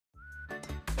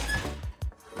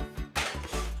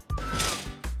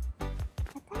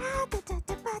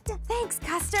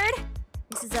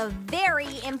This is a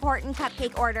very important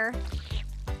cupcake order.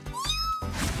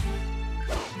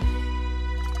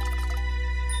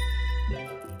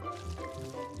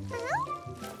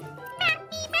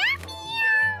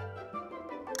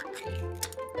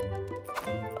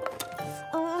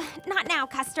 Oh, not now,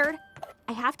 Custard.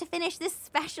 I have to finish this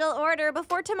special order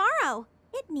before tomorrow.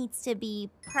 It needs to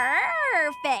be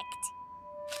perfect.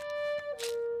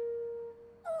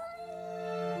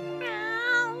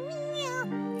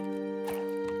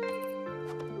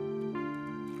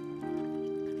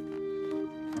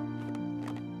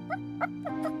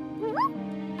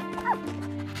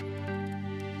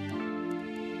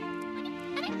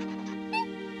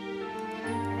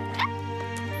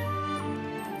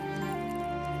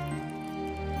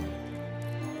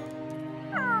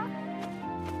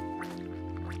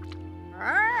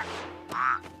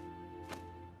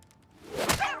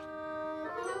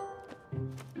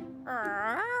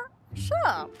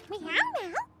 Sure. Meow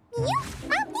meow. Meow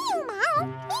meow meow.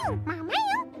 Meow meow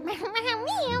meow. Meow meow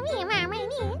meow meow meow meow.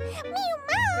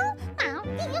 Meow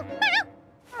meow meow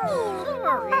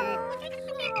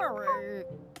meow.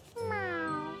 Meow.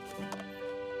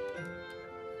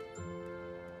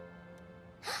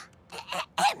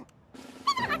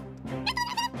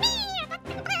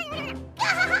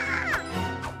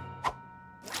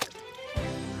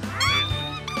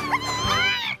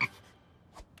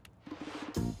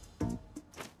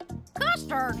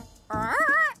 Custard!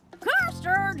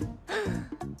 Custard!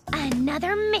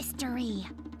 Another mystery.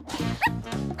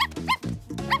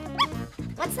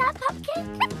 What's that,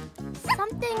 Cupcake?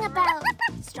 Something about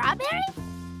strawberry?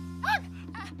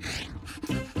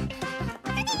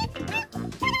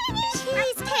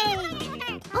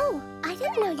 Cheesecake! Oh, I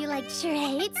didn't know you liked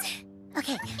charades.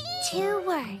 Okay, 2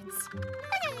 words.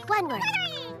 1 word.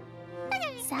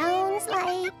 Sounds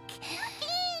like...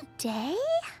 day?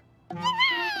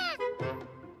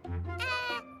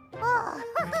 Oh.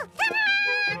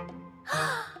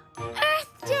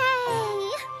 Earth Day!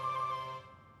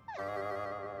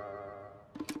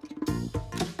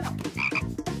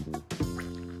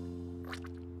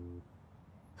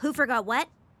 Who forgot what?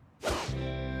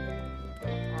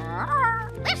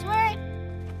 This way!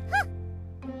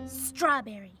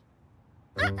 Strawberry.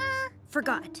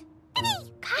 Forgot.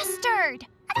 Custard!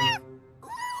 Earth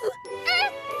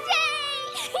Day!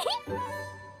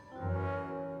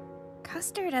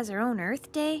 Custard has her own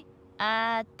Earth Day?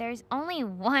 There's only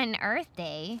one Earth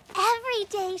Day. Every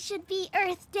day should be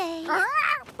Earth Day.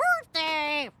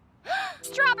 Birthday!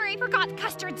 Strawberry forgot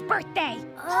Custard's birthday.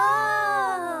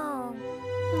 Oh.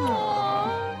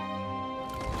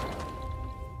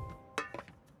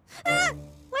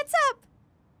 What's up?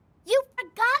 You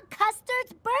forgot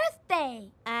Custard's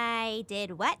birthday. I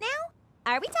did what now?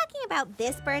 Are we talking about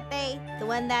this birthday? The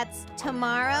one that's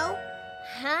tomorrow?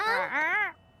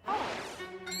 Huh?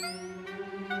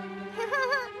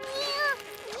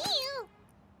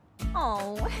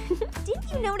 Oh,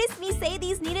 didn't you notice me say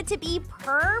these needed to be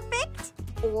perfect?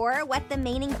 Or what the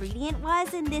main ingredient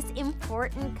was in this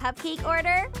important cupcake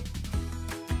order?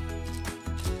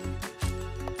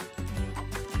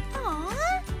 Aww.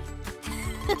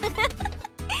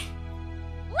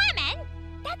 Lemon?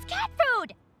 That's cat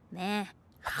food. Meh.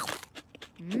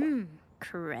 Mmm,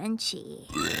 crunchy.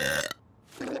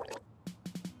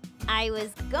 I was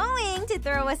going to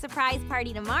throw a surprise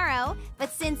party tomorrow, but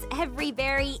since every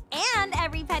berry and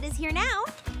every pet is here now,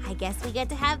 I guess we get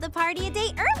to have the party a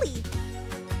day early.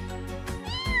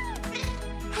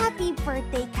 Happy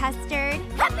birthday, Custard.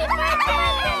 Happy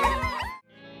birthday!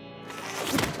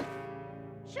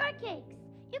 Shortcakes,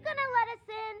 you gonna let us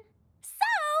in?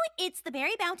 So, it's the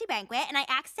Berry Bounty Banquet, and I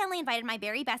accidentally invited my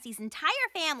Berry Besties' entire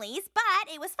families, but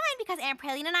it was fine because Aunt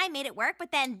Praline and I made it work,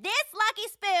 but then this lucky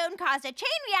spoon caused a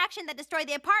chain reaction that destroyed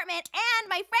the apartment, and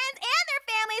my friends and their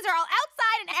families are all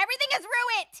outside, and everything is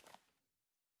ruined.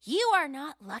 You are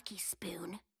not Lucky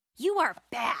Spoon. You are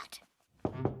bad.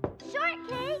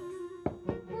 Shortcakes?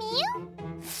 Meow?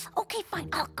 Okay, fine,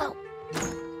 I'll go.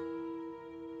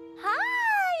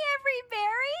 Hi, every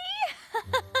berry.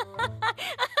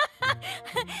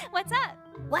 What's up?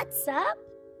 What's up?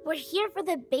 We're here for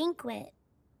the banquet.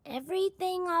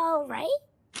 Everything all right?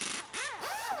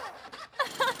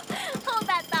 Hold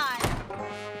that thought.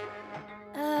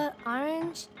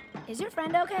 Orange, is your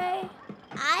friend okay?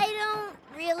 I don't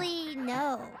really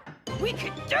know. We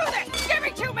can do this! Give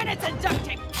me 2 minutes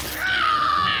inducting!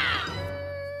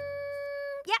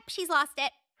 Yep, she's lost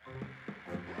it.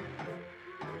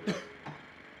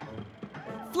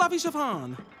 Fluffy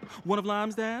chiffon. One of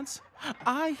Lime's dads?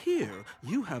 I hear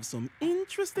you have some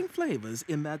interesting flavors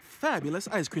in that fabulous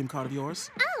ice cream cart of yours.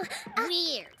 Oh,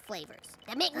 weird flavors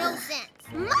that make no sense.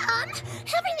 Mom,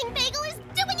 Everything Bagel is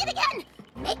doing it again.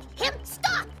 Make him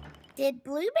stop. Did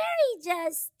Blueberry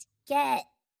just get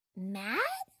mad?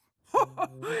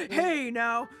 Hey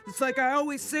now, it's like I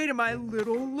always say to my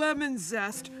little lemon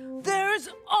zest, there's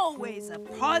always a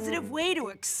positive way to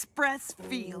express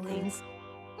feelings.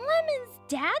 Lemon's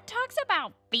dad talks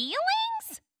about feelings?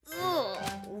 Ugh,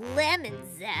 lemon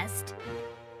zest.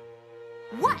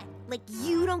 What? Like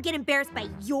you don't get embarrassed by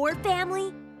your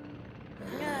family?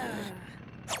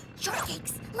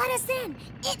 Shortcakes, let us in.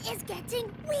 It is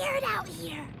getting weird out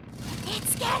here.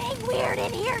 It's getting weird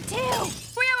in here, too.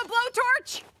 We have a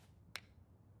blowtorch!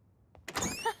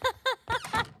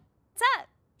 What's up?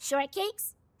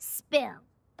 Shortcakes, spill.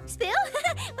 Spill?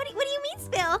 what do you mean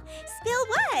spill? Spill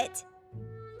what?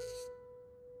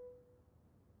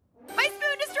 My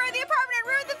spoon destroyed the apartment and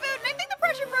ruined the food, and I think the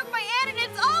pressure broke my hand, and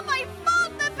it's all my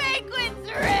fault the banquet's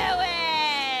ruined!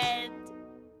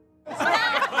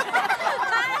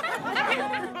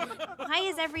 Why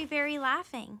is every berry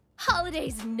laughing?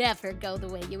 Holidays never go the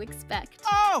way you expect.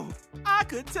 Oh, I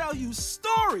could tell you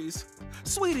stories.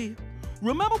 Sweetie,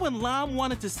 remember when Lime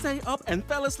wanted to stay up and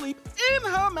fell asleep in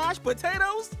her mashed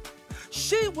potatoes?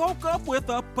 She woke up with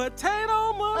a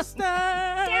potato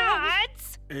mustache.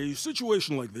 Dads! A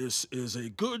situation like this is a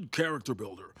good character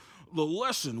builder. The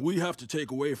lesson we have to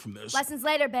take away from this... Lessons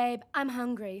later, babe. I'm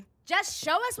hungry. Just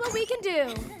show us what we can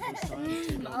do.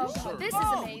 This is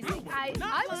amazing.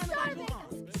 I'm starving.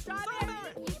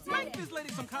 Make this lady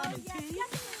some common tea.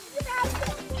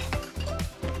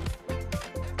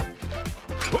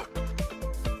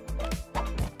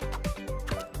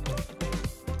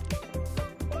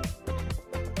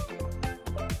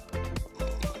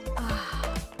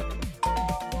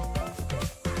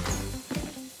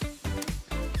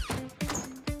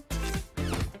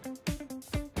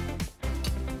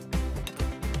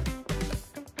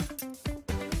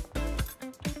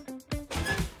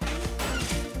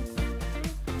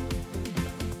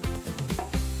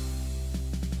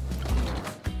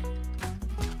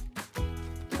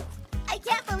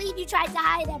 You tried to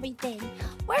hide everything.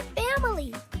 We're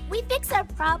family. We fix our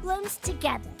problems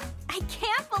together. I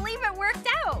can't believe it worked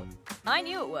out. I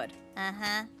knew it would.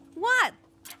 Uh-huh. What?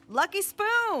 Lucky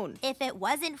spoon! If it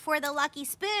wasn't for the lucky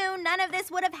spoon, none of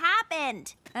this would have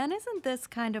happened. And isn't this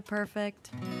kind of perfect?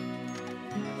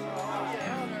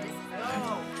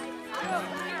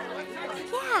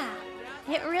 Yeah,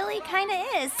 it really kind of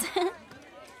is.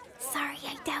 Sorry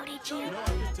I doubted you.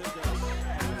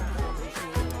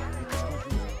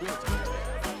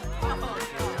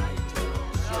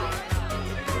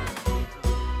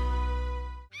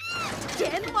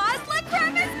 Genoise La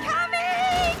Creme is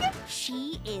coming!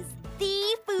 She is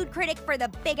the food critic for the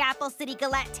Big Apple City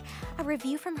Galette. A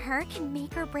review from her can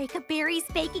make or break a berry's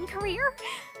baking career.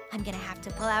 I'm gonna have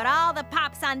to pull out all the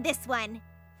pops on this one.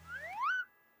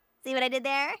 See what I did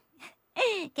there?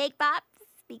 Cake pops,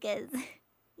 because,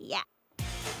 yeah.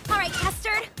 All right,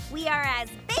 Custard, we are as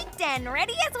baked and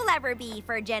ready as we'll ever be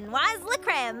for Genoise La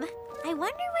Creme. I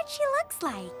wonder what she looks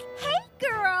like. Hey,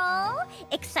 girl!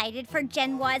 Excited for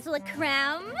Genoise La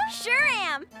Creme? Sure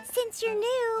am. Since you're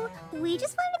new, we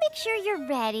just wanted to make sure you're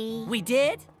ready. We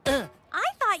did? I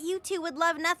thought you two would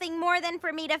love nothing more than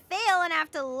for me to fail and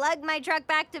have to lug my truck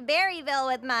back to Berryville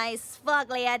with my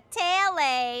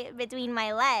sfogliatelle between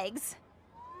my legs.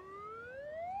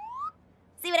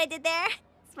 See what I did there?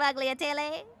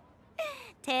 Sfogliatelle?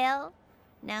 Tail?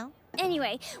 No?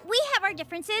 Anyway, we have our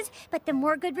differences, but the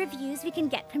more good reviews we can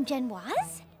get from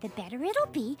Genoise, the better it'll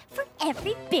be for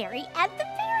every berry at the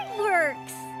Berry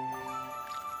Works.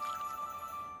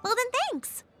 Well then,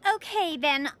 thanks. Okay,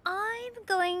 then I'm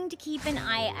going to keep an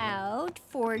eye out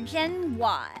for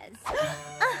Genoise.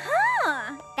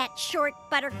 Uh-huh! That short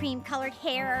buttercream-colored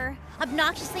hair,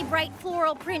 obnoxiously bright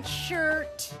floral print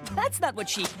shirt. That's not what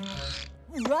she...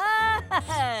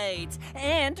 Right!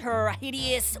 And her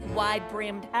hideous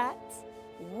wide-brimmed hat.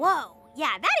 Whoa,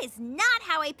 yeah, that is not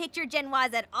how I picture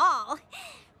Genoise at all.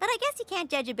 But I guess you can't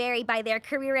judge a berry by their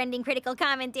career-ending critical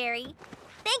commentary.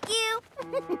 Thank you.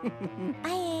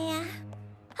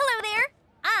 Hello there.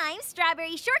 I'm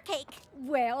Strawberry Shortcake.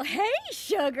 Well, hey,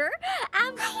 sugar.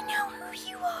 I know who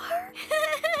you are.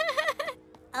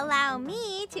 Allow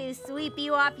me to sweep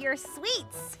you off your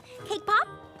sweets. Cake Pop?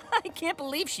 I can't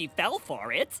believe she fell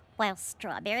for it. While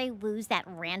Strawberry woos that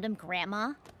random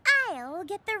grandma, I'll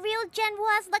get the real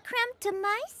Genoise La Creme to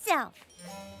myself.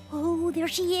 Oh, there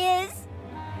she is.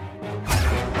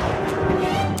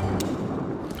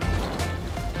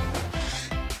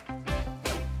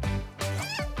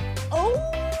 Oh,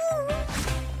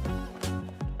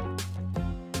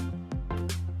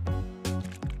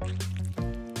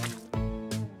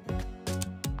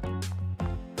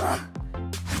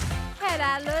 right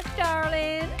I look,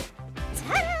 darling.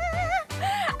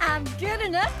 Ta-da! I'm good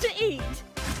enough to eat.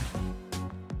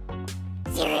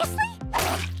 Seriously?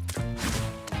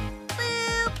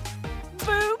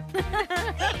 Boop.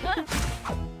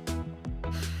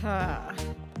 Wow!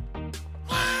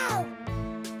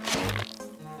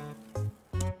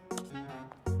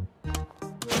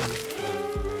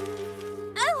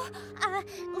 Oh,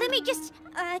 let me just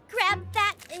grab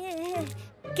that.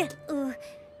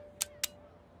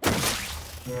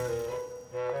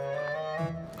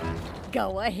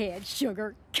 Go ahead,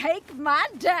 sugar. Cake my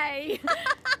day.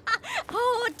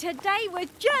 Oh, today was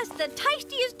just the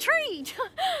tastiest treat.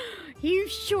 You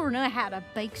sure know how to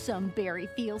bake some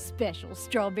Berryfield special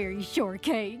strawberry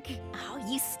shortcake. Oh,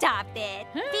 you stop it.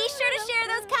 Be sure to share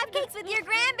those cupcakes with your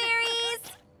grandberries.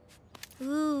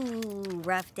 Ooh,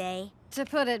 rough day. To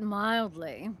put it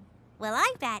mildly. Well,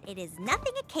 I bet it is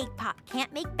nothing a cake pop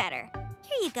can't make better.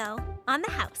 Here you go, on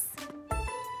the house.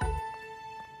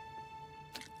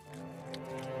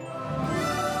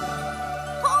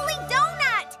 Holy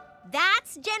donut!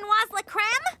 That's Genoise La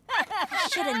Creme?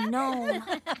 Should have known.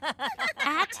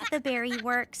 At the Berry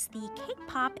Works, the cake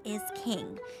pop is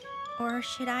king. Or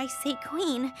should I say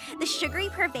queen? The sugary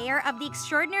purveyor of the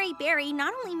extraordinary berry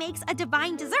not only makes a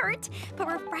divine dessert, but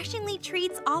refreshingly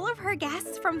treats all of her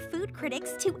guests from food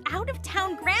critics to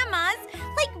out-of-town grandmas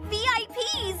like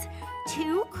VIPs.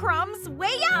 2 crumbs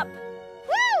way up.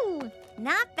 Woo!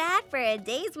 Not bad for a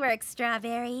day's work,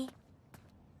 Strawberry.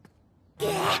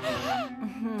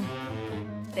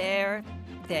 There.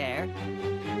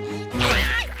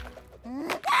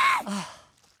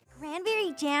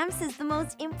 Cranberry jam says the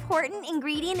most important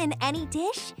ingredient in any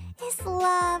dish is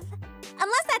love.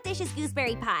 Unless that dish is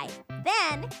gooseberry pie.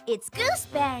 Then it's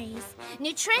Gooseberries.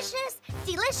 Nutritious,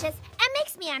 delicious, and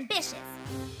makes me ambitious.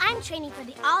 I'm training for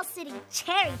the All-City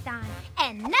Cherry-thon,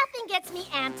 and nothing gets me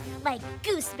amped like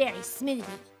gooseberry smoothie.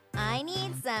 I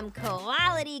need some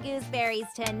quality gooseberries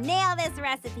to nail this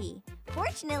recipe.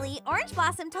 Fortunately, Orange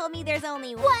Blossom told me there's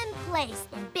only One place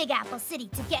in Big Apple City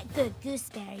to get good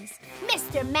gooseberries.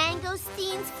 Mr.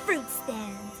 Mangostein's Fruit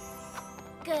Stand.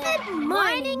 Good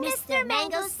morning, Mr.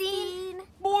 Mangosteen.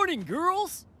 Morning,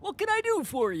 girls. What can I do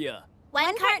for you?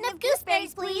 One carton of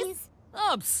gooseberries, please.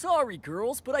 I'm sorry,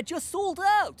 girls, but I just sold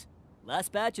out.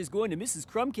 Last batch is going to Mrs.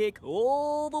 Crumbcake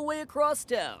all the way across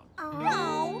town.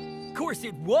 Oh. Of course,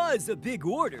 it was a big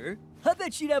order. I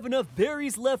bet she'd have enough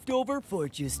berries left over for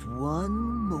just one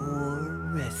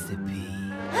more recipe.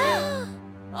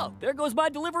 Oh, there goes my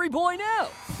delivery boy now.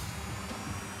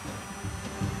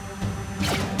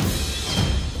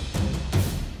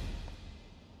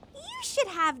 You should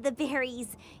have the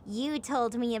berries. You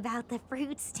told me about the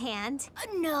fruit stand.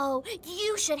 No,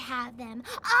 you should have them.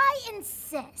 I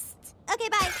insist. Okay,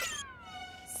 bye.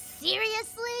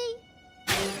 Seriously?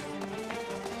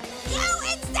 You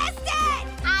insisted!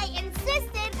 I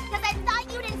insisted because I thought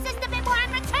you'd insist a bit more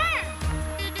in return.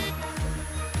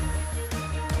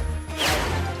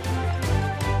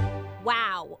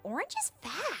 Wow, Orange is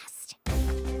fast.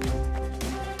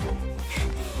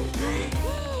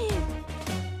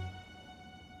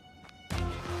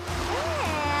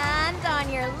 And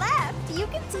on your left, you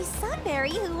can see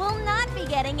Sunberry, who will not be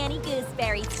getting any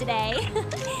gooseberries today.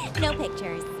 No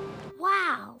pictures.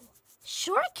 Wow,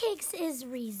 Shortcakes is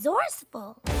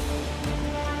resourceful.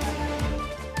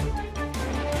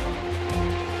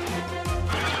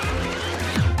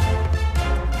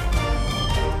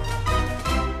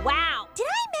 Wow, did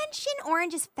I mention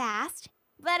Orange is fast?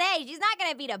 But hey, she's not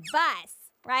gonna beat a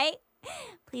bus, right?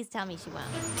 Please tell me she won't.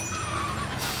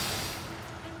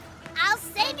 I'll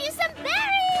save you some berries!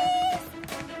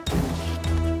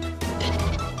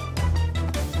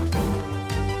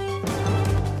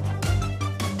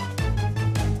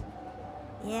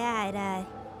 Yeah,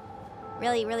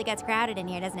 it really gets crowded in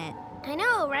here, doesn't it? I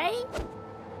know, right?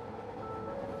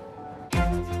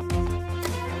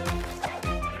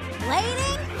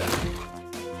 Waiting?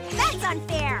 That's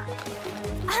unfair!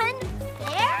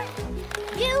 Unfair?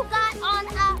 You got on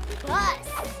a bus.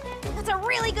 That's a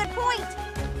really good point!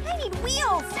 I need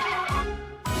wheels!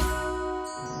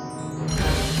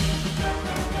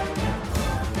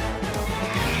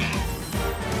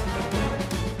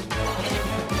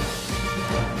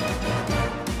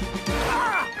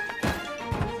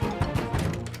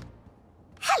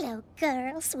 Hello,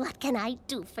 girls. What can I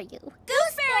do for you?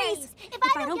 Gooseberries! If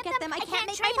I don't get them, I can't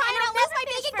make my pie and I'll lose my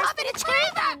baking profit at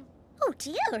Cherry-thon. Oh,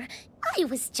 dear. I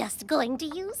was just going to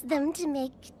use them to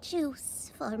make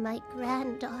juice for my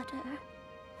granddaughter.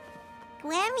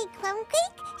 Grammy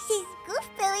Crumbcake says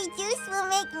gooseberry juice will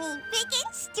make me big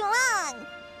and strong.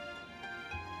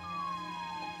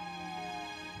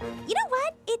 You know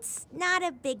what? It's not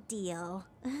a big deal.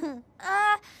 I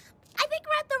think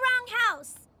we're at the wrong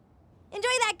house.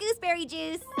 Enjoy that gooseberry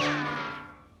juice.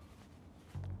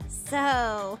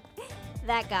 So,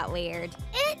 that got weird.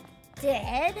 It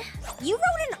did. You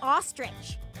rode an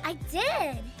ostrich. I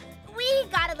did. We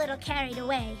got a little carried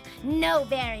away. No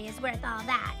berry is worth all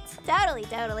that. Totally,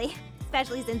 totally.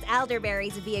 Especially since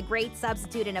elderberries would be a great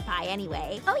substitute in a pie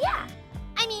anyway. Oh, yeah.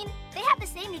 I mean, they have the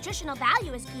same nutritional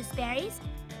value as gooseberries.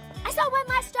 I saw one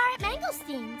last star at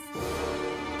Mangoldstein's.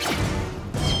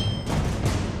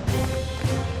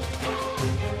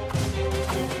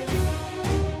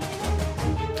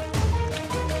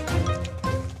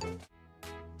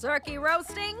 Turkey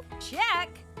roasting? Check.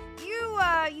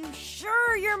 You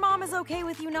sure your mom is okay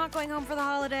with you not going home for the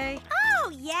holiday?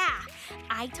 Oh, yeah.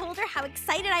 I told her how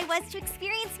excited I was to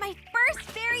experience my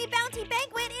first Berry Bounty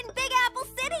banquet in Big Apple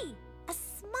City. A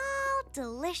small,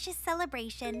 delicious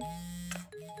celebration.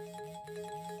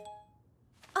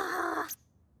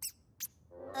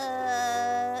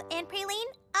 Aunt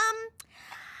Praline,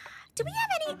 do we have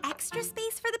any extra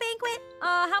space for the banquet?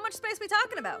 How much space we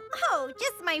talking about? Oh,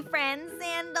 just my friends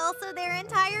and also their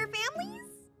entire families.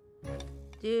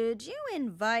 Did you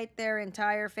invite their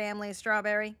entire family,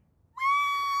 Strawberry?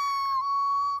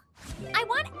 I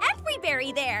want every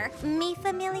berry there. Mi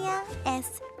familia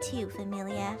es tu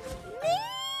familia. Maybe.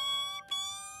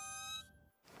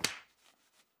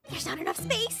 There's not enough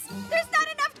space. There's not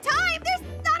enough time. There's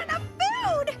not enough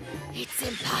food. It's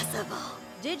impossible.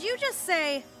 Did you just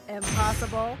say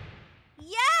impossible?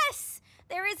 Yes.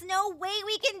 There is no way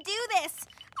we can do this.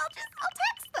 I'll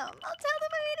text them. I'll tell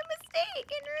them I made a mistake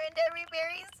and ruined every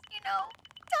berry's,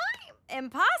 time.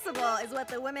 Impossible is what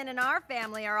the women in our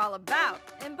family are all about.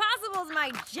 Impossible's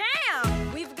my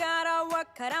jam. We've got our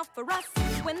work cut out for us.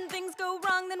 When things go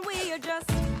wrong, then we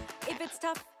adjust. If it's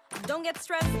tough, don't get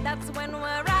stressed. That's when we're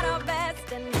at our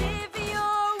best. And if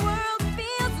your world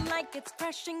feels like it's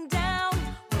crashing down,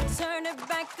 we'll turn it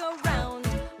back around.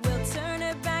 We'll turn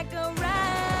it back around.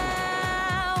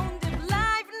 If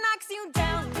life knocks you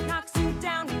down,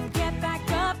 you get back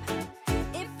up.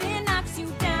 If it knocks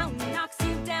you down,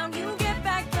 you get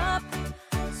back up.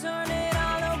 Turn it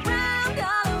all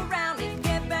around, and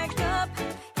get back up.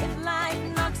 If life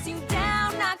knocks you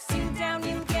down,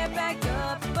 you get back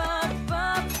up, up.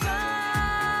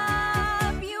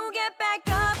 You get back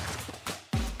up.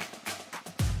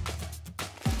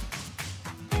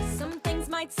 Some things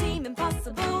might seem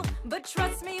impossible, but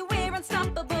trust me, we're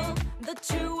unstoppable. The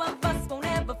two of us won't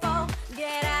ever fall.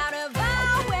 Get out of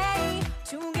our way.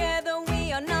 Together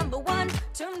we are number one.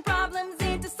 Turn problems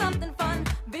into something fun.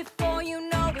 Before you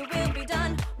know it will be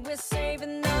done. We're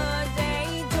saving the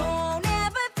day. Don't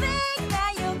ever think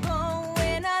that you're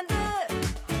going under.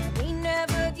 We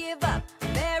never give up.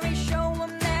 Very show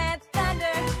 'em that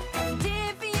thunder. And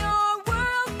if your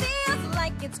world feels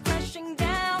like it's crashing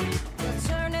down, we'll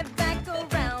turn it back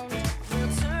around.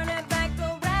 We'll turn it back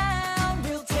around.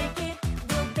 We'll take it,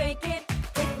 we'll bake it.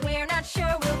 If we're not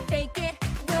sure, we'll fake it.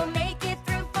 We'll make it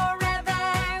through forever.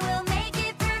 We'll make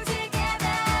it through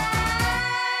together.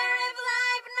 If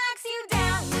life knocks you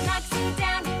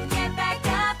down, you get back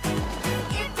up.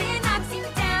 If it knocks you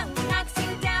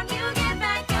down, you get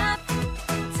back up.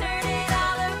 Turn it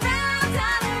all around,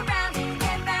 and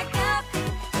get back up.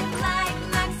 If life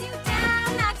knocks you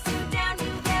down,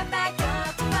 you get back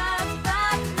up,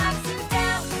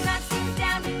 knocks you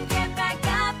down, you get back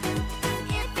up.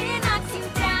 If it knocks you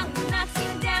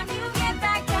down, you get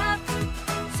back up.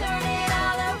 Turn it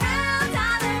all around,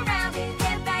 and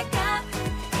get back up.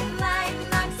 If life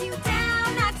knocks you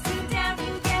down,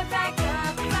 you get back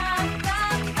up,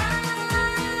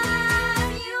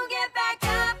 you get back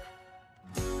up.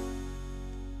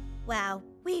 Wow,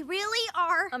 we really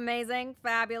are. Amazing,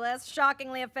 fabulous,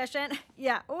 shockingly efficient.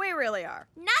 Yeah, we really are.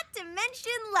 Not to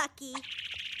mention lucky.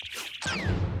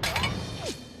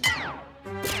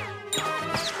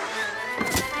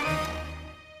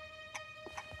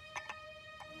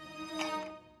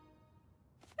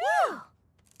 Whew.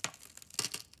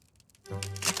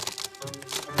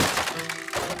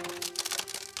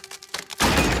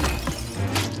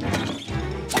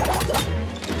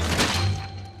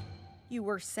 You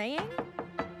were saying?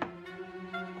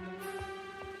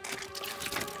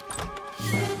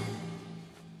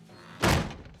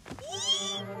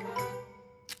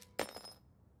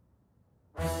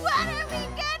 What are we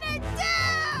gonna do?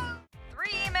 3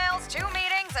 emails, 2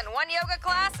 meetings, and 1 yoga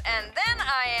class, and then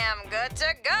I am good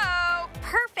to go.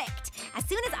 Perfect. As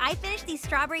soon as I finish these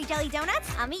strawberry jelly donuts,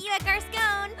 I'll meet you at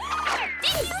Garscone.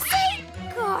 Did you say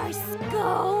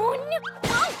Garscone?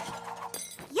 Oh.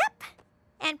 Yep.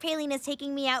 And Praline is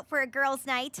taking me out for a girls'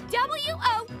 night.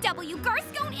 W-O-W,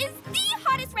 Garscone is the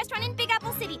hottest restaurant in Big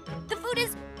Apple City. The food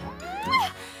is...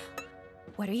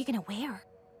 What are you gonna wear?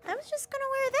 I was just gonna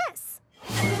wear this.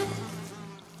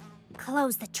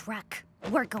 Close the truck.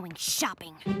 We're going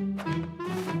shopping.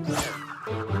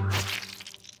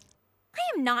 I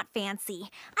am not fancy.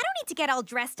 I don't need to get all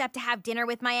dressed up to have dinner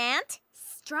with my aunt.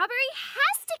 Strawberry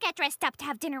has to get dressed up to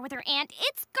have dinner with her aunt.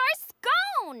 It's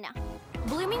Garscone!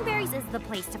 Blooming Berries is the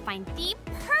place to find the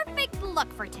perfect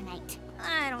look for tonight.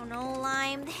 I don't know,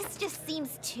 Lime. This just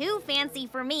seems too fancy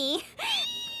for me.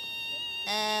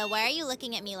 Why are you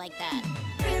looking at me like that?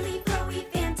 Frilly, flowy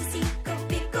fantasy. Go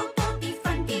big, go bold, be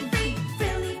fun, be free.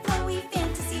 Frilly, flowy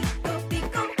fantasy. Go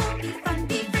big, go bold, be fun,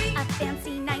 be free. A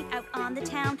fancy night out on the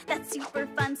town. That's super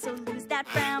fun, so lose that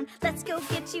frown. Let's go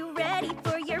get you ready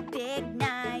for your big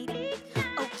night.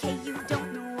 Okay, you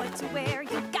don't know what to wear.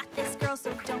 You got this, girl,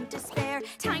 so don't despair.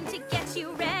 Time to get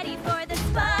you ready for the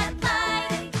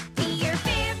spotlight. Be your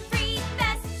very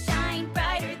best. Shine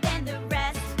brighter than the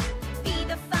rest. Be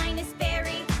the finest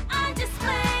berry on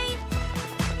display.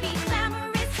 Be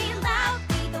glamorous, be loud.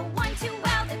 Be the one to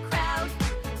wow the crowd.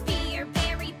 Be your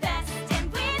very best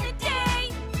and win a day.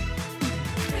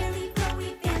 Frilly,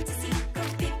 flowy fantasy. Go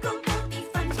big, go bold, be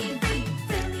fun, be free.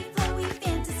 Frilly, flowy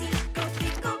fantasy. Go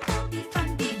big, go bold, be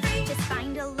fun, be free. Just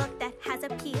find a look that has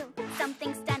appeal.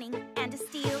 Something stunning and a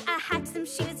steal. A hat, some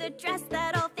shoes, a dress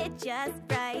that all fit just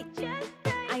right.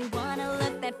 I want a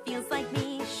look that feels like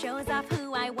me. Shows off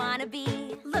who I wanna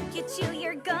be. Look at you,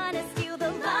 you're gonna steal the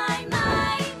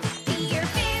limelight. Be your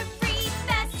very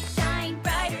best. Shine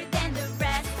brighter than the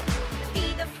rest.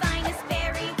 Be the finest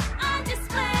berry on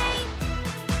display.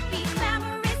 Be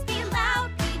glamorous, be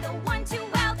loud. Be the one to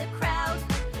wow the crowd.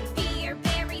 Be your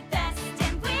very best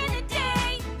and win a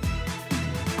day.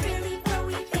 Frilly,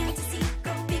 flowy fantasy.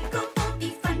 Go big, go bold, be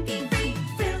fun, be free.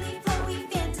 Frilly, flowy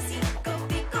fantasy. Go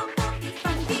big, go bold, be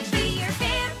fun, be free. Be your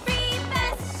very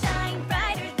best. Shine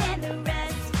brighter than the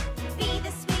rest. Be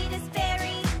the sweetest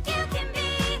berry you can be.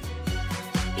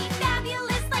 Be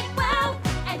fabulous like wow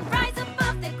and rise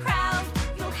above the crowd.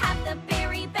 You'll have the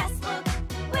very best look.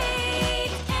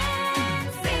 Wait and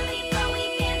see. Flowy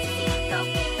fantasy. Go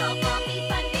big, go bold, be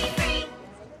fun, be free.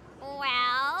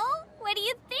 Well, what do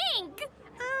you think?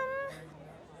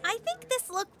 I think this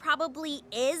look probably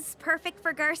is perfect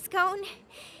for Garscone.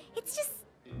 It's just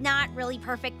not really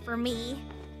perfect for me.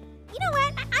 You know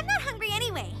what? I'm not hungry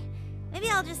anyway. Maybe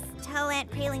I'll just tell Aunt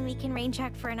Praline we can rain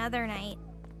check for another night.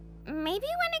 Maybe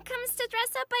when it comes to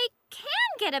dress up, I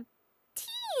can get a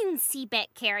teensy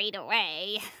bit carried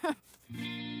away.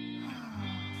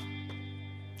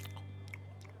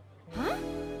 Huh?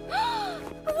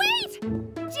 Wait!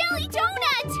 Jelly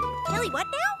donut! Jelly what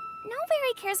now?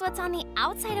 Nobody cares what's on the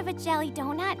outside of a jelly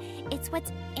donut. It's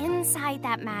what's inside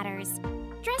that matters.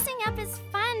 Dressing up is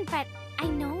fun, but I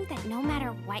know that no matter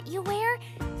what you wear,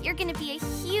 you're gonna be a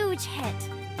huge hit.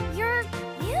 You're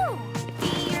you.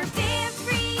 Be your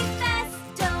very best.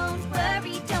 Don't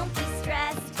worry, don't be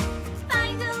stressed.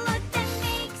 Find a look that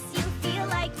makes you feel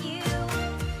like you.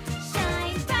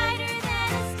 Shine brighter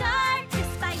than a star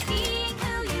just by being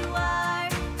who you are.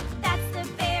 That's the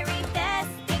very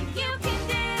best thing you can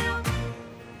do.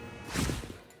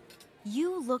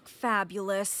 You look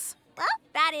fabulous. Well,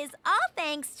 that is all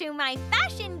thanks to my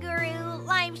fashion guru,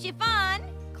 Lime Chiffon.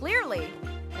 Clearly.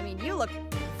 I mean, you look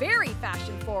very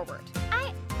fashion forward.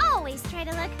 I always try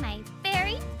to look my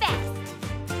very best.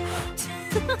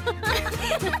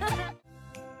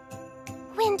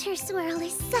 Winter Swirl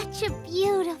is such a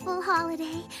beautiful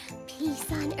holiday. Peace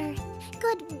on earth,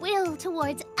 goodwill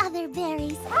towards other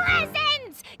berries.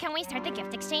 Presents! Can we start the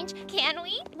gift exchange? Can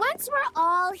we? Once we're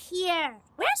all here.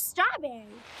 Where's Strawberry?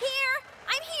 Here!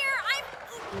 I'm here!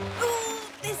 Ooh,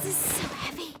 this is so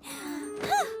heavy.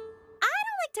 I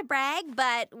don't like to brag,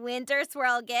 but Winter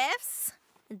Swirl gifts?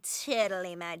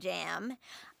 Totally my jam.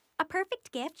 A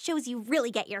perfect gift shows you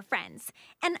really get your friends.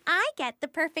 And I get the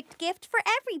perfect gift for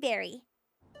every berry.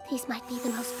 These might be the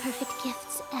most perfect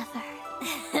gifts ever.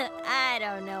 I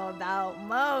don't know about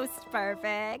most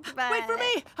perfect, but... Wait for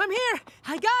me! I'm here!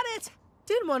 I got it!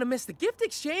 Didn't want to miss the gift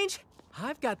exchange.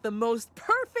 I've got the most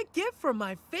perfect gift for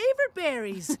my favorite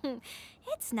berries.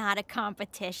 It's not a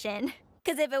competition.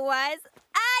 Because if it was,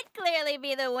 I'd clearly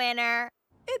be the winner.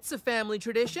 It's a family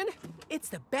tradition. It's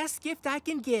the best gift I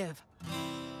can give.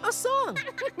 A song.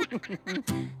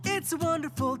 It's a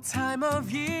wonderful time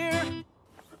of year.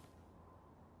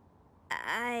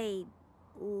 I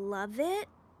love it.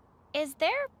 Is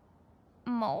there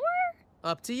more?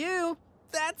 Up to you.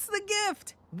 That's the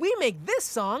gift. We make this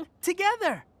song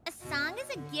together. A song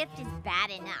as a gift is bad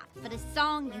enough, but a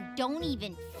song you don't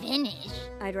even finish.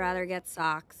 I'd rather get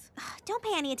socks. Don't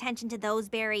pay any attention to those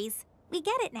berries. We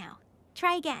get it now.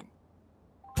 Try again.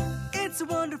 It's a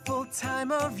wonderful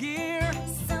time of year.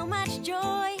 So much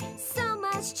joy, so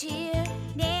much cheer.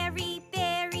 Merry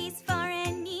berries far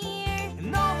and near.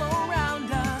 And all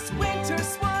around us, winter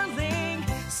swirling.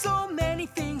 So many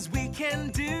things we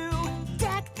can do.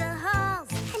 Deck the halls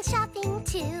and shopping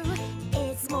too.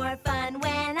 It's more fun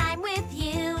when I'm with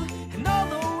you. And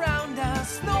all around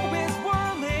us, snow is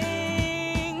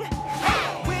whirling.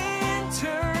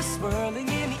 Winter swirling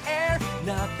in the air.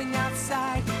 Nothing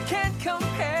outside can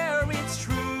compare. It's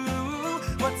true.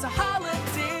 What's a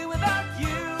holiday without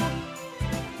you?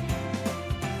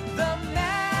 The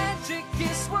magic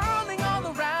is swirling all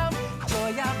around.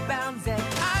 Joy abounds and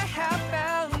I have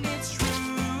found it's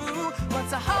true.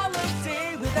 What's a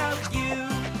holiday without you?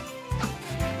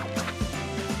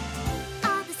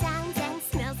 All the sounds and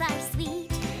smells are sweet.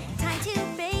 Time to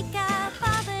bake up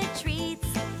all the treats.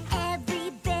 Every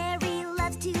berry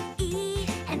loves to eat.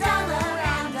 And all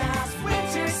around us,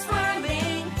 winter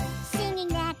swirling. Singing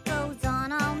that goes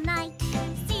on all night.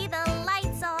 See the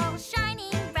lights all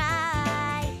shining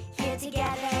bright. Here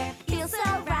together, feels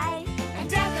so right. And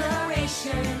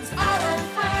decorations all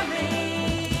unfurling.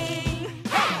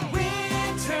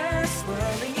 Winter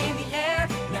swirling in the air.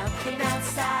 Nothing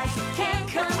outside can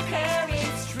compare.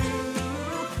 It's true.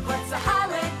 What's a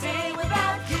holiday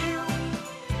without you?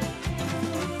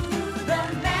 The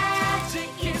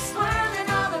magic is swirling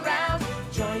all around.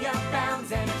 Joy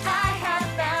abounds and I have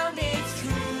found it's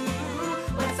true.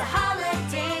 What's a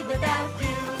holiday without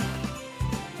you?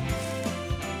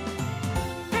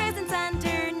 Presents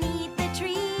underneath the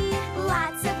tree.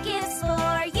 Lots of gifts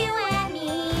for you and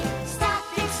me.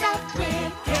 Stocking stuffed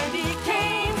with candy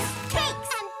canes,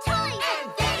 Cakes and toys and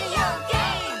video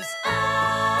games.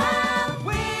 Oh,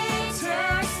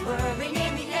 winter swirling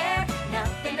in the air.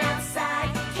 Nothing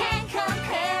outside can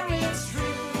compare. It's true.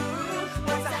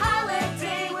 What's a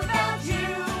holiday without you?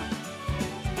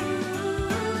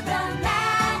 Ooh, the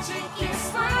magic is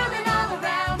swirling all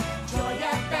around. Joy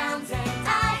abounds and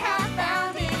I have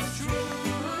found it's true.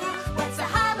 What's a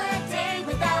holiday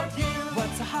without you?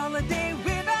 What's a holiday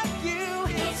without you?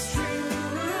 It's true.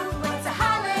 What's a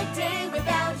holiday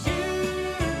without you?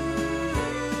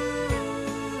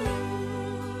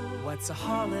 What's a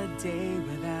holiday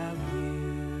without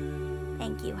you?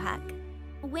 Thank you, Huck.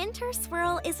 Winter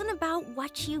Swirl isn't about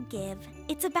what you give.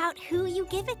 It's about who you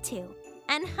give it to.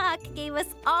 And Huck gave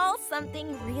us all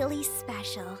something really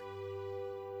special.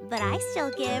 But I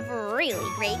still give really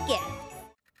great gifts.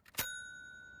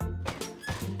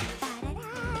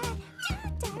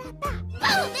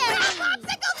 Blueberry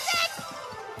popsicle stick!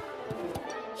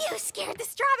 You scared the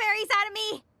strawberries out of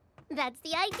me! That's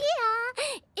the idea.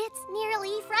 It's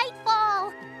nearly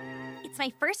frightful. It's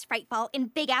my first Frightfall in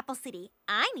Big Apple City.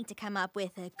 I need to come up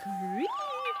with a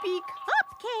creepy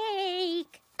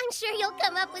cupcake. I'm sure you'll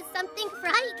come up with something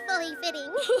frightfully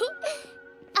fitting.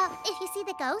 If you see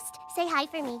the ghost, say hi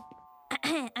for me.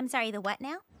 I'm sorry, the what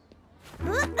now?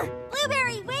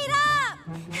 Blueberry, wait up!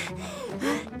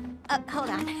 Hold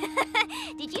on.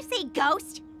 Did you say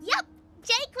ghost? Yup,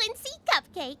 J. Quincy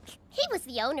Cupcake. He was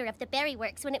the owner of the Berry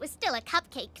Works when it was still a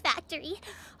cupcake factory.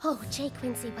 Oh, J.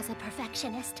 Quincy was a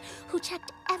perfectionist who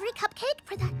checked every cupcake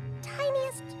for the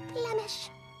tiniest blemish.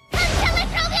 Until I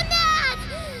drove him mad!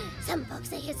 Some folks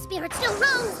say his spirit still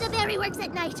roams the Berry Works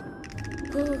at night.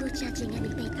 Ooh, judging any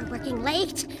baker working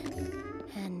late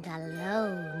and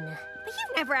alone. But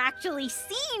you've never actually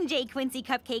seen J. Quincy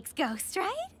Cupcake's ghost,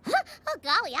 right? Huh? Oh,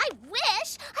 golly, I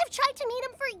wish. I've tried to meet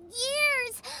him for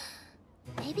years.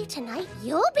 Maybe tonight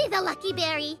you'll be the lucky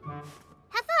berry.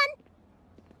 Have fun.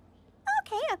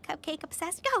 Okay, a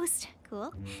cupcake-obsessed ghost.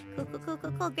 Cool.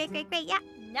 Cool. Great. Yeah,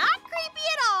 not creepy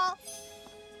at all.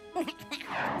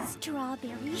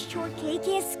 Strawberry Shortcake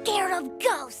is scared of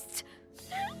ghosts.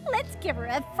 Let's give her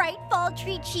a frightful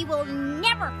treat she will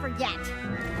never forget.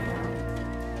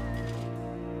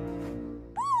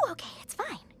 Ooh, okay, it's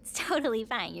fine. It's totally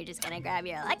fine. You're just gonna grab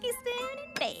your lucky spoon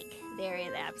and bake. There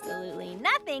is absolutely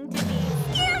nothing to be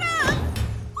scared of.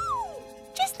 Ooh,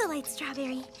 just the light,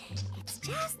 Strawberry. It's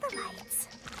just the lights.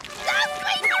 Stop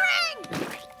whispering!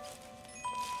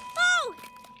 Oh,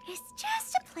 it's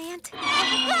just a plant.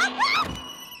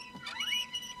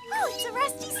 Oh, it's a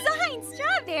rusty sign,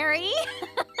 Strawberry.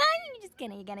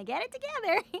 You're gonna get it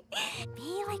together.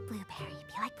 Be like blueberry,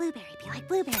 be like blueberry, be like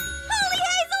blueberry. Holy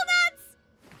hazelnuts!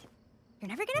 You're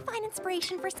never gonna find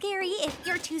inspiration for scary if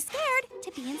you're too scared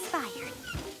to be inspired.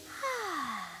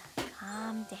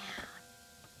 Calm down.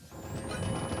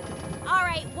 All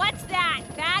right, what's that?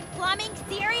 Bad plumbing?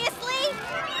 Seriously?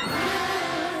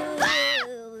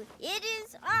 It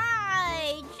is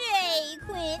I, J.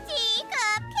 Quincy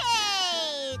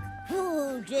Cupcake.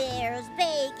 Who dares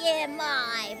bake in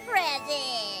my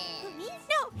presence? Me?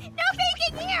 No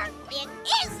baking here! It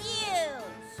is you,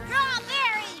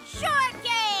 Strawberry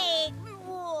Shortcake.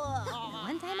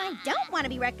 One time I don't want to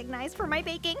be recognized for my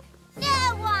baking.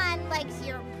 No one likes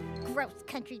your gross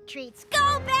country treats.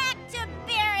 Go back to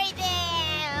Berrydale.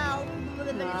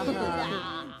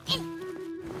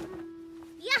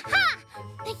 Yaha!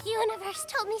 The universe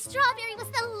told me Strawberry was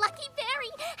the lucky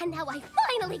berry, and now I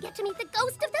finally get to meet the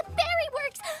ghost of the Berry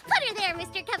Works. Put her there,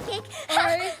 Mr. Cupcake.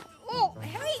 Oh,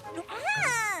 hey!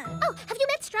 Oh, have you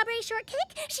met Strawberry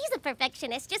Shortcake? She's a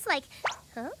perfectionist, just like...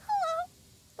 Huh? Hello.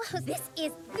 Well, this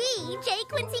is the J.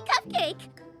 Quincy Cupcake.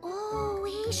 Oh,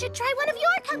 we should try one of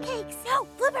your cupcakes. No,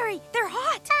 Blueberry, they're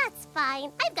hot. That's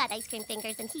fine. I've got ice cream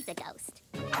fingers, and he's a ghost.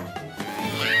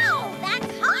 Ow,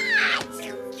 that's hot!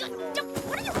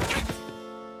 What are you...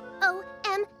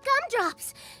 O.M.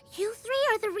 Gumdrops. You three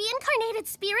are the reincarnated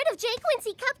spirit of J.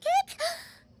 Quincy Cupcake?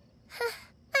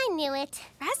 I knew it.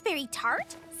 Raspberry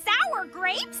tart? Sour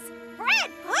grapes?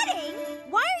 Bread pudding?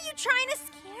 Why are you trying to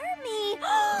scare me?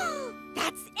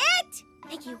 That's it!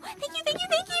 Thank you.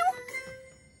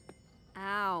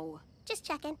 Ow. Just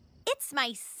checking. It's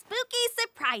my spooky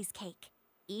surprise cake.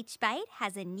 Each bite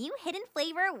has a new hidden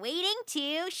flavor waiting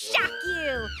to shock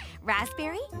you.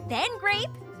 Raspberry, then grape,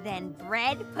 then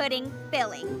bread pudding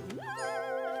filling.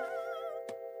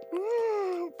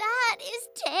 That is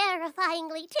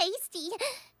terrifyingly tasty.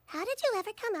 How did you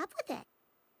ever come up with it?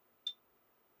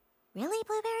 Really,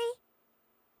 Blueberry?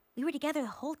 We were together the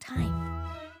whole time.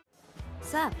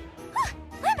 Sup?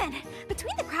 Lemon!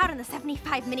 Between the crowd and the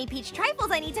 75 mini peach trifles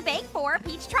I need to bake for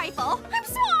peach trifle, I'm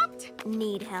swamped!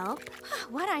 Need help?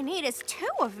 What I need is 2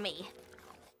 of me.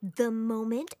 The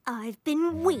moment I've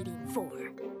been waiting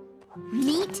for.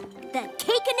 Meet the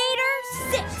Cakeinator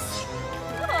 6!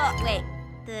 Oh, wait,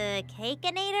 the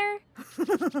Cakeinator?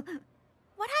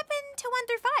 What happened to 1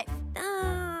 through 5?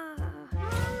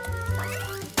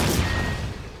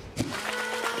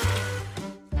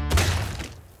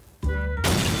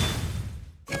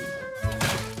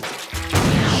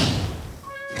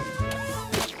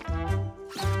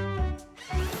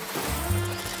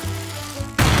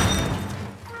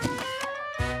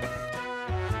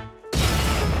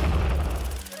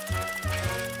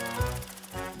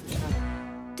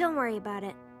 Don't worry about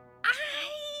it.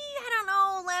 I don't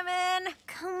know, Lemon.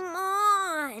 Come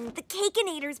on. The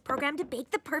Cakeinator's programmed to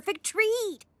bake the perfect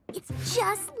treat. It's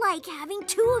just like having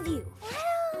 2 of you.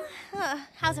 Well,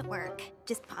 how's it work?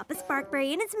 Just pop a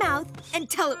sparkberry in its mouth and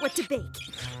tell it what to bake.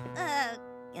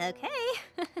 Okay.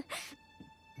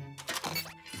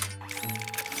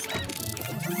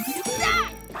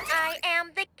 I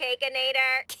am the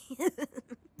Cakeinator.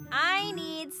 I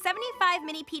need 75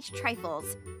 mini peach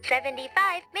trifles.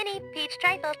 75 mini peach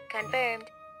trifles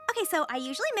confirmed. Okay, so I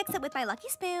usually mix it with my lucky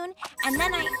spoon, and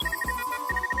then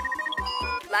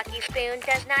Lucky spoon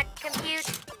does not compute.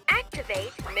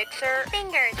 Activate mixer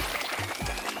fingers.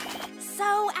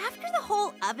 So after the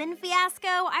whole oven fiasco,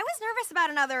 I was nervous about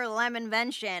another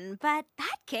lemon-vention, but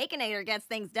that Cakeinator gets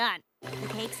things done. The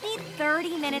cakes need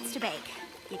 30 minutes to bake.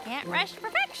 You can't rush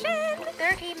perfection.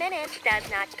 30 minutes does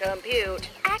not compute.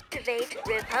 Activate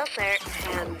repulsor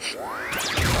hands.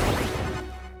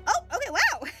 Oh, okay,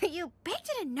 wow. You baked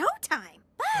it in no time.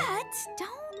 But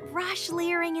don't rush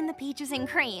layering in the peaches and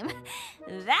cream.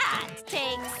 That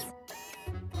takes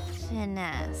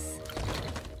finesse.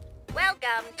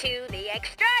 Welcome to the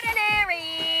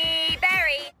extraordinary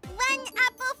berry. 1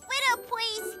 apple fritter,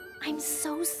 please. I'm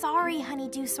so sorry,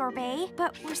 Honeydew Sorbet,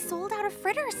 but we're sold out of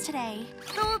fritters today.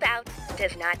 Sold out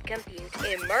does not compute.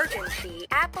 Emergency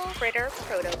apple fritter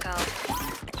protocol.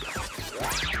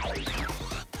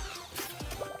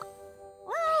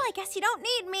 Well, I guess you don't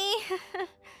need me.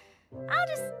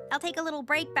 I'll take a little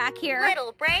break back here.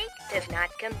 Little break does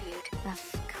not compute.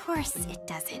 Of course it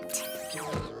doesn't.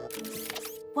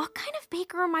 What kind of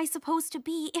baker am I supposed to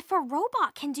be if a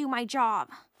robot can do my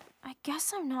job? I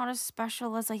guess I'm not as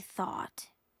special as I thought.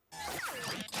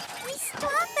 Hey,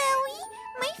 Strawberry,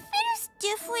 my fritter's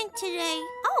different today.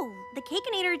 Oh, the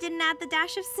Cakeinator didn't add the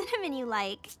dash of cinnamon you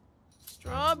like.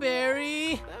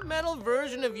 Strawberry! That metal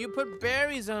version of you put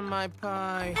berries on my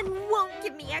pie. And won't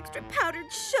give me extra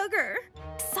powdered sugar.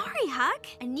 Sorry, Huck.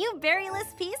 A new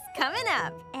berryless piece coming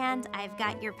up. And I've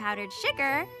got your powdered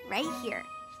sugar right here.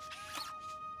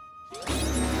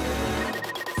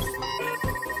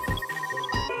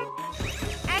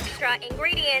 Extra Extra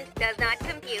ingredient does not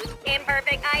compute.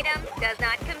 Imperfect item does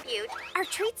not compute. Our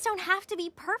treats don't have to be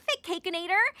perfect,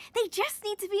 Cakeinator. They just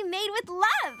need to be made with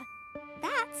love.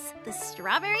 That's the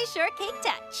Strawberry Shortcake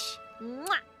touch.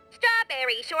 Mwah.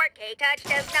 Strawberry Shortcake touch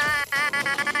does not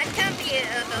compute.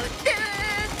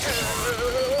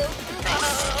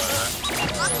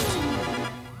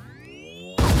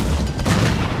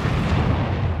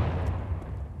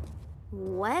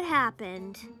 What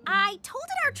happened? I told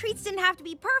it our treats didn't have to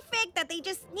be perfect, that they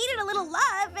just needed a little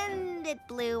love, and it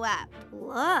blew up.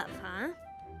 Love, huh?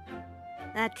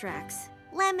 That tracks.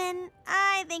 Lemon,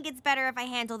 I think it's better if I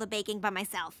handle the baking by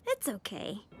myself. It's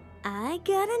okay. I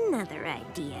got another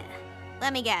idea.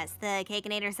 Let me guess, the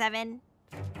Cakeinator 7?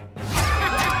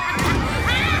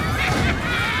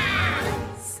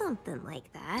 Something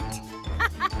like that.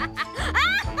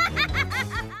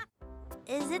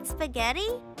 Is it spaghetti?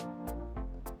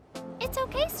 It's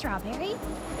okay, Strawberry.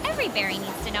 Every berry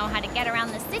needs to know how to get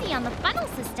around the city on the funnel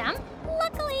system.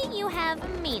 Luckily, you have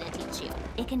me to teach you.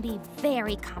 It can be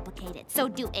very complicated, so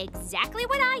do exactly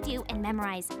what I do and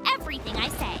memorize everything I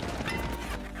say.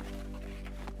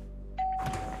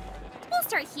 We'll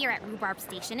start here at Rhubarb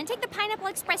Station and take the Pineapple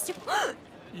Express to...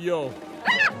 Yo.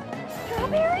 Ah!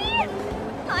 Strawberry!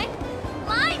 Lime!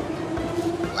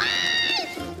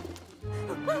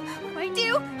 What do I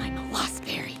do? I'm a lost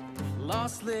berry.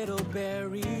 Lost little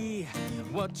berry,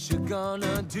 what you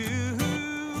gonna do?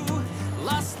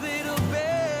 Lost little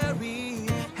berry,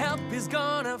 help is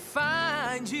gonna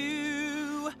find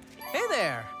you. Hey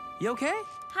there, you okay?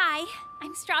 Hi,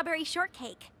 I'm Strawberry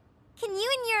Shortcake. Can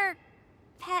you and your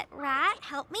pet rat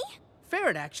help me?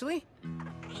 Ferret, actually.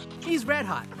 He's Red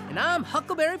Hot, and I'm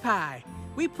Huckleberry Pie.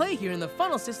 We play here in the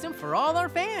funnel system for all our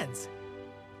fans.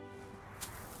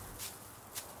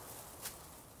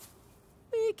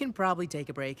 We can probably take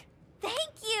a break. Thank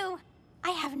you.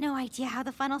 I have no idea how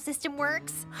the funnel system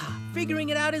works. Figuring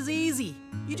it out is easy.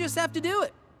 You just have to do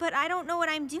it. But I don't know what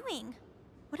I'm doing.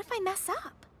 What if I mess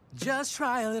up? Just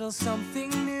try a little something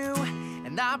new,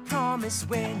 and I promise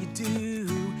when you do,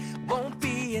 won't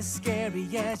be as scary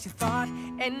as you thought,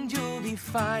 and you'll be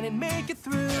fine and make it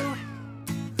through.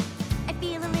 I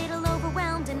feel a little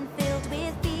overwhelmed and filled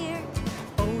with fear.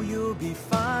 Oh, you'll be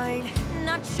fine.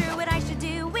 Not sure what I should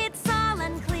do, it's all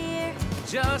unclear.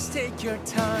 Just take your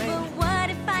time. But what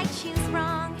if I choose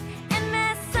wrong and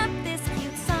mess up this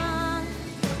cute song?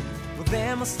 Well,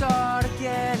 then we'll start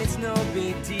again, it's no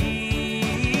big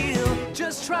deal.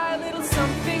 Just try a little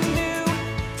something new,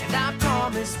 and I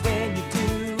promise when you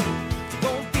do, it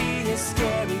won't be as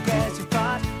scary as you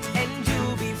thought, and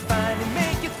you'll be fine and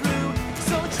make it through.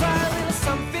 So try a little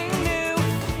something new,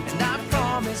 and I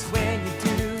promise when you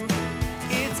do,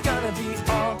 it's gonna be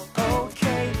all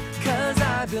okay, 'cause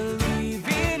I believe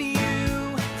in you.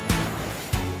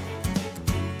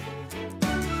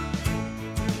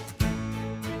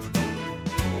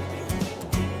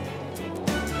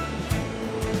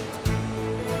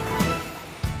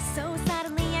 So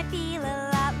suddenly I feel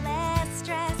a lot less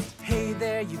stressed. Hey,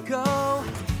 there you go.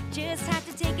 Just have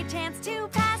to take a chance to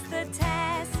pass the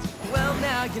test. Well,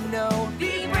 now you know.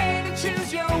 Be brave and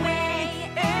choose your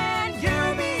way, and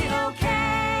you'll be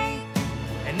okay.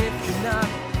 And if you're not,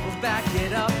 we'll back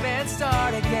it up and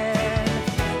start again.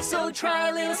 So try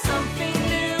a little something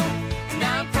new, and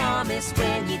I promise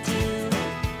when you do,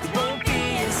 it won't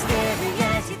be as scary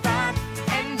as you thought,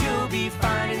 and you'll be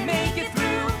fine and make it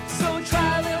through. So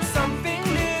try a little something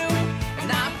new,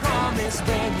 and I promise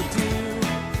when you do,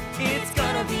 it's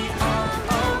gonna be all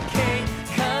okay,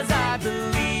 'cause I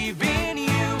believe in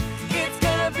you. It's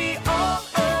gonna be all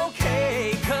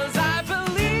okay, 'cause I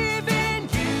believe in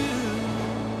you.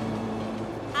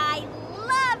 I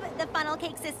love the funnel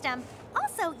cake system.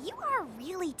 Also, you are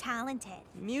really talented.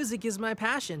 Music is my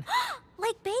passion.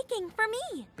 Like baking for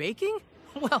me. Baking?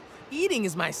 Well, eating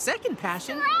is my second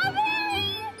passion.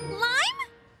 Strawberry! Lime?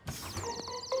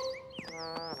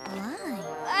 Lime.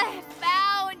 I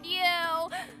found you.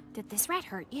 Did this rat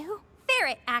hurt you?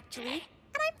 Ferret, actually.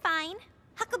 And I'm fine.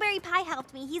 Huckleberry Pie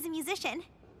helped me. He's a musician.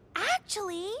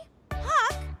 Actually,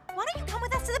 Huck, why don't you come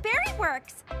with us to the Berry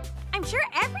Works? I'm sure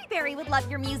every berry would love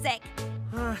your music.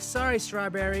 Sorry,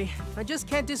 Strawberry. I just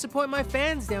can't disappoint my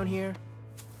fans down here.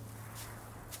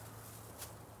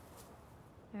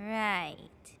 Right.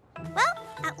 Well,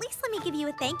 at least let me give you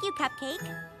a thank you cupcake.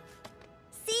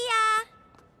 See ya!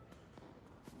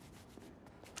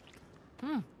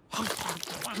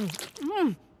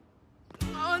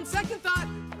 On second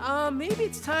thought, maybe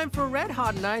it's time for Red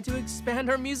Hot and I to expand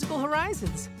our musical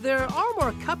horizons. There are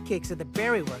more cupcakes at the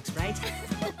Berry Works, right?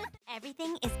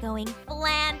 Everything is going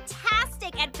fantastic,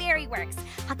 picnic at Berry Works.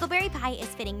 Huckleberry pie is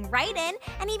fitting right in,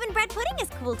 and even bread pudding is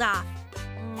cooled off.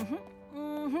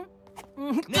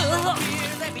 Now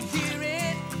here, let me hear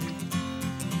it.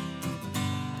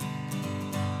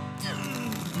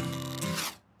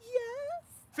 Yes.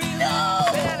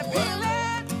 Banana peeling.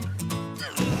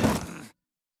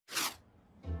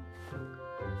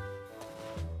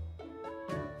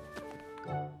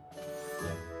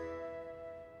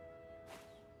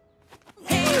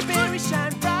 Hey, berry,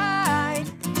 shine bright.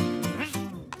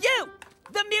 You!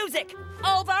 The music!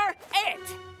 Over it!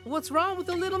 What's wrong with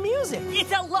the little music?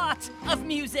 It's a lot of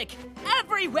music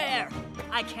everywhere!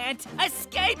 I can't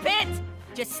escape it!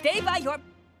 Just stay by your...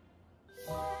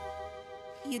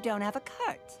 You don't have a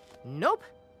cart. Nope.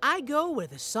 I go where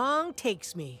the song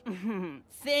takes me.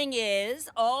 Thing is,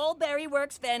 all Berry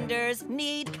Works vendors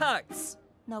need carts.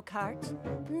 No cart,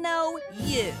 no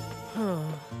you.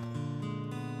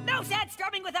 No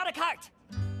sandstorming without a cart!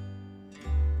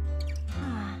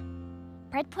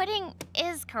 Bread pudding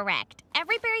is correct.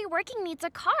 Every berry working needs a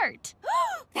cart.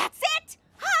 That's it!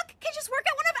 Huck can just work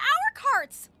at one of our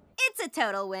carts. It's a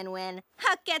total win-win.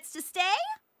 Huck gets to stay,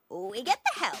 we get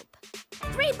the help.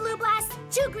 3 blue blasts,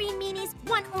 2 green meanies,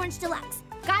 1 orange deluxe.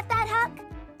 Got that, Huck?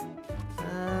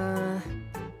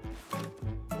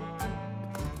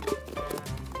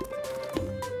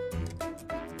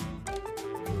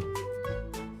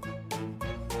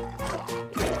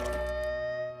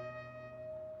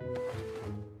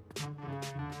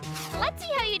 Let's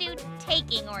see how you do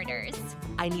taking orders.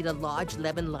 I need a large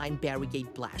lemon-lime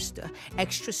Barricade blaster,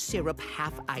 extra syrup,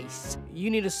 half ice. You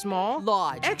need a small?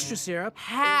 Large. Extra syrup?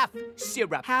 Half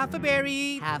syrup. Half a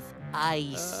berry, half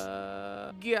ice.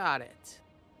 Got it.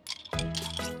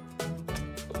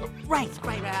 Right.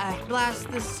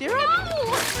 Blast the syrup?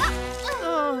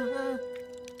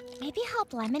 Maybe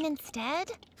help lemon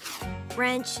instead?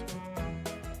 Wrench.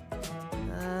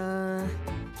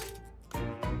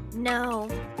 No.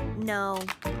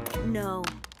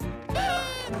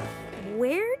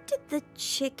 Where did the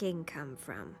chicken come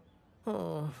from?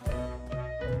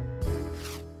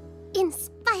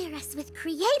 Inspire us with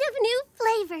creative new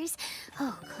flavors.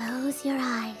 Oh, close your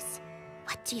eyes.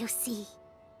 What do you see?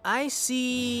 I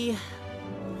see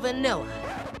vanilla.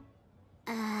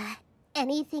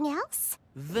 Anything else?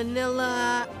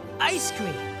 Vanilla ice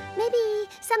cream. Maybe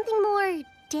something more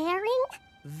daring?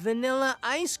 Vanilla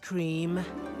ice cream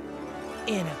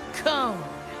in a cone.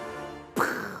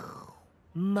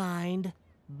 Mind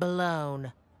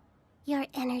blown. Your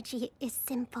energy is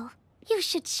simple. You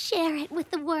should share it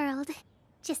with the world.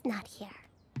 Just not here.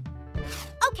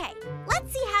 Okay,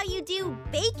 let's see how you do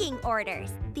baking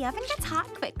orders. The oven gets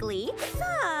hot quickly,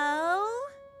 so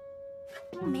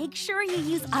make sure you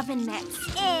use oven mitts.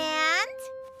 And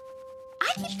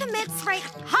I keep the mitts right.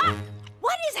 Huh?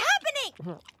 What is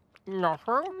happening?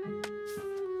 Nothing.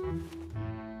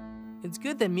 It's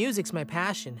good that music's my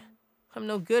passion. I'm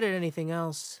no good at anything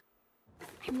else.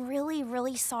 I'm really,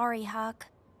 really sorry, Huck.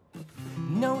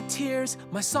 No tears,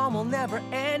 my song will never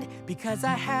end because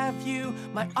I have you,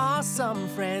 my awesome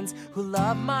friends who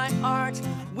love my art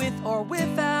with or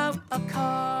without a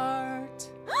cart.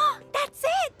 That's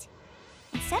it!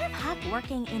 Instead of Huck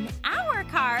working in our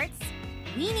carts,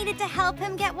 we needed to help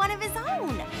him get one of his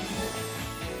own.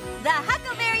 The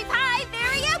Huckleberry Pie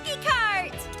Karaoke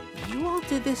Cart! You all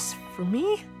did this for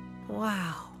me?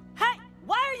 Wow. Hey,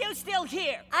 why are you still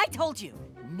here? I told you,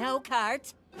 no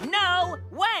cart, no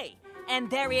way! And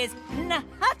there is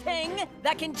nothing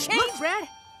that can change... Look, Brad!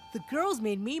 The girls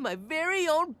made me my very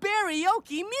own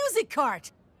karaoke music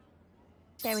cart!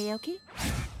 Karaoke?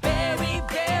 Very,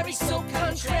 very so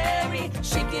contrary.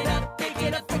 Shake it up, pick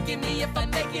it up, forgive me if I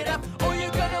make it up, or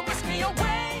you're gonna whisk me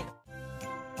away.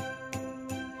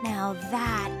 Now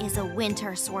that is a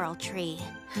winter swirl tree.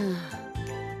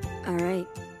 All right,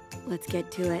 let's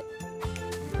get to it.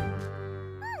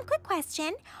 Quick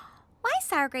question. Why is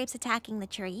Sour Grapes attacking the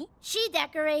tree? She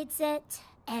decorates it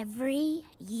every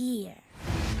year.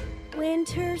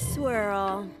 Winter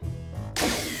swirl.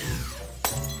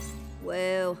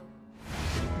 Whoa.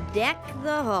 Deck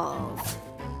the halls.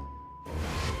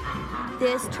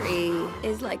 This tree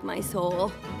is like my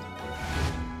soul.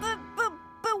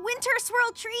 But winter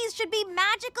swirl trees should be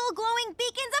magical, glowing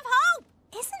beacons of hope!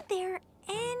 Isn't there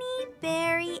any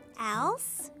berry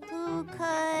else who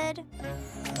could...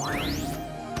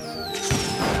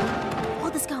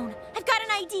 Hold the scone. I've got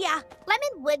an idea.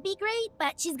 Lemon would be great,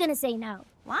 but she's gonna say no.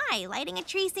 Why? Lighting a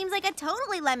tree seems like a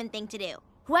totally lemon thing to do.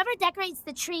 Whoever decorates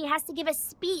the tree has to give a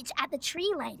speech at the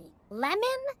tree lighting. Lemon?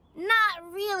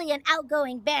 Not really an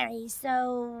outgoing berry,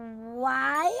 so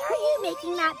why are you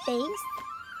making that face?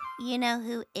 You know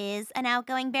who is an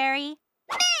outgoing berry?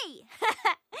 Me!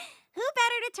 Who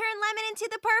better to turn Lemon into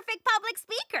the perfect public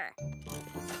speaker?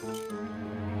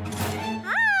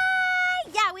 Hi!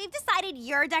 Yeah, we've decided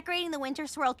you're decorating the winter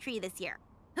swirl tree this year.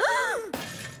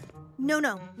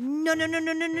 No.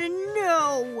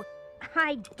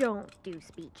 I don't do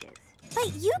speeches.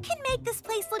 But you can make this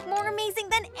place look more amazing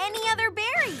than any other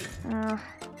berry.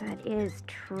 That is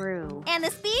true. And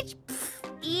the speech? Pfft,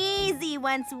 easy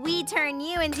once we turn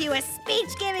you into a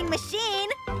speech-giving machine.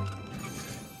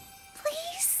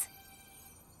 Please?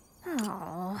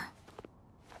 Oh.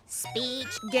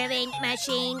 Speech-giving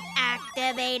machine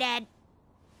activated.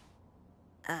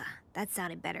 That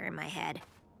sounded better in my head.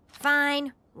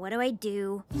 Fine. What do I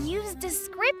do? Use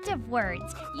descriptive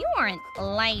words. You aren't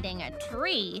lighting a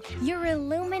tree. You're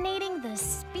illuminating the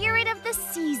spirit of the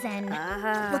season.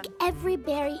 Look every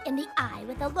berry in the eye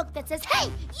with a look that says, "Hey,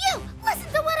 you!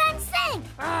 Listen to what I'm saying!"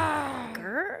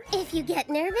 If you get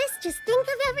nervous, just think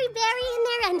of every berry in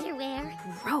their underwear.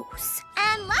 Gross.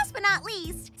 And last but not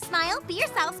least, smile, be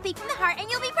yourself, speak from the heart,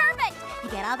 and you'll be perfect. You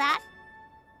get all that?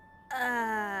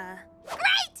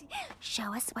 Great!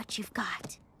 Show us what you've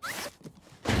got.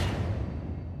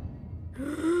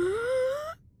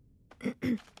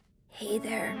 Hey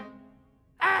there.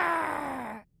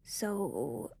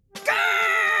 So...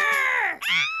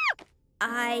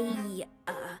 I,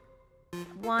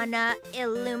 Wanna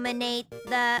illuminate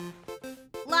the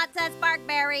lots of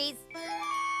sparkberries.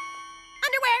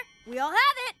 Underwear! We all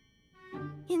have it!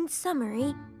 in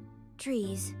summary,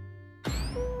 trees. Yay!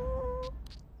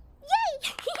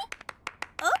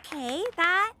 Okay,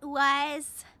 that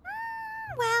was...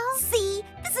 well... See?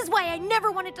 This is why I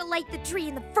never wanted to light the tree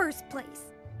in the first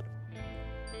place.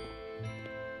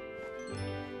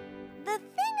 The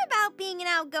thing about being an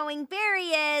outgoing berry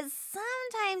is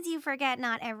sometimes you forget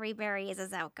not every berry is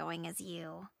as outgoing as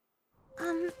you.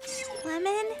 Lemon?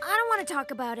 I don't want to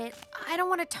talk about it. I don't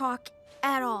want to talk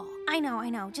at all. I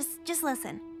know. Just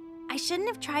listen. I shouldn't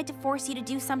have tried to force you to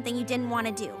do something you didn't want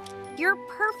to do. You're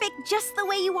perfect just the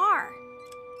way you are.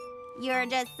 You're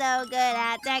just so good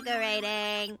at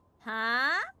decorating.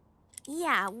 Huh?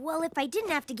 Yeah, well, if I didn't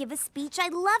have to give a speech,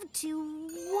 I'd love to.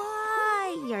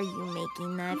 Why are you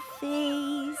making that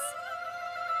face?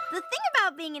 The thing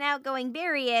about being an outgoing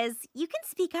berry is you can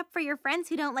speak up for your friends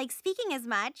who don't like speaking as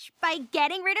much by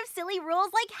getting rid of silly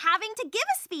rules like having to give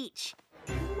a speech.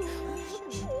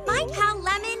 My pal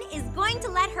Lemon is going to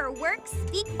let her work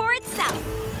speak for itself.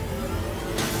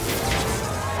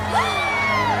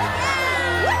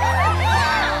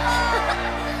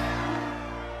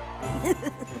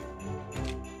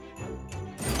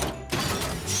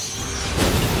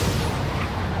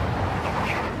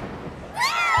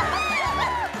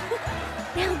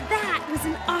 Now that was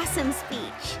an awesome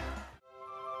speech.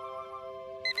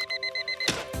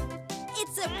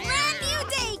 It's a brand new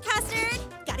day, Custard.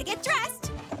 Gotta get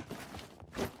dressed.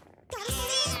 Gotta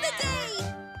seize the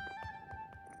day.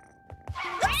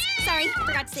 Oops, sorry,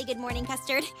 forgot to say good morning,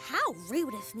 Custard. How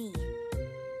rude of me.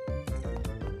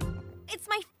 It's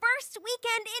my first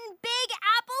weekend in Big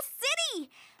Apple City.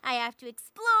 I have to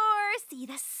explore, see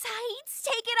the sights,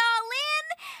 take it all in.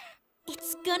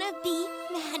 It's gonna be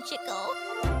magical.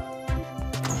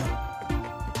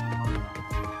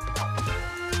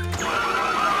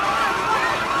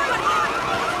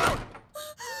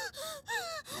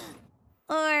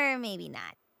 Or maybe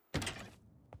not.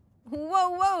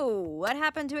 Whoa, what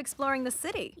happened to exploring the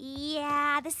city?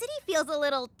 Yeah, the city feels a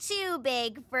little too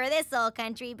big for this old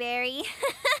country berry.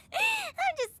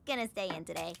 I'm just gonna stay in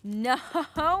today. No,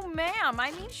 ma'am.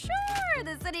 I mean, sure,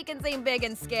 the city can seem big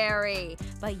and scary,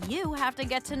 but you have to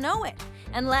get to know it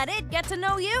and let it get to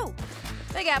know you.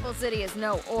 Big Apple City is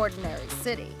no ordinary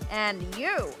city, and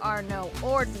you are no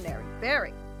ordinary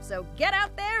berry. So get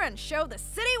out there and show the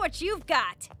city what you've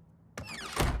got.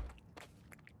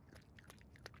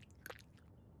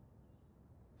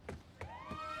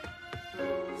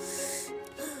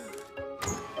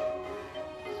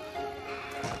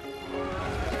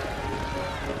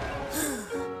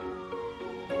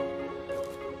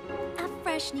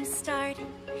 New start,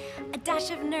 a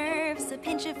dash of nerves, a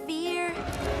pinch of fear.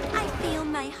 I feel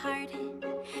my heart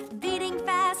beating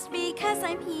fast because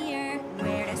I'm here.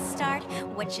 Where to start?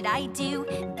 What should I do?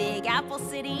 Big Apple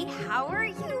City, how are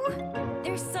you?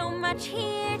 There's so much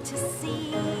here to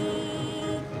see,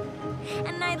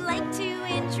 and I'd like to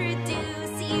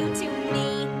introduce you to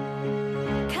me.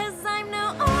 'Cause I'm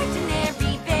no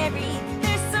ordinary berry.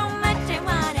 There's so much I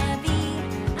wanna be.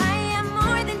 I am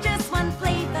more than just one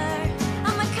flavor.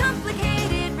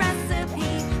 Complicated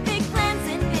recipe, big plans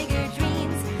and bigger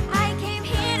dreams. I came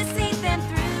here to see them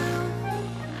through.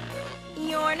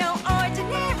 You're no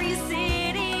ordinary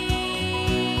city.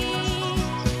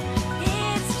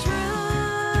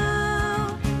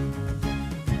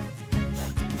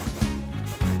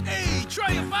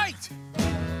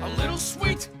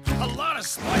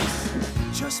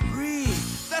 just breathe.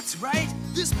 That's right.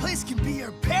 This place can be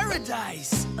your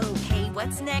paradise. Okay,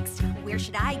 what's next? Where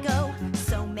should I go?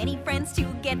 So many friends to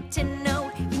get to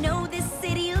know. You know this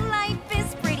city life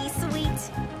is pretty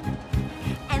sweet.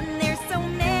 And there's so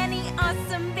many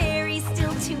awesome berries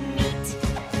still to meet.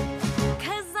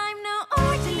 'Cause I'm no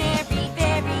ordinary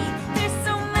berry. There's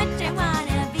so much I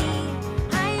wanna be.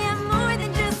 I am more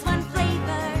than just one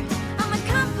flavor. I'm a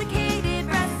complicated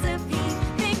recipe.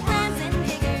 Big plans and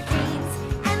bigger dreams.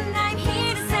 And I'm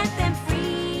here to set them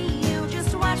free. You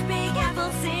just watch Big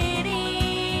Apple City.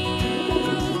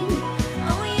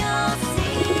 Oh, you'll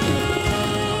see.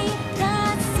 The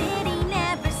city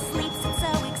never sleeps. It's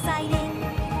so exciting.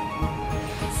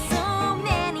 So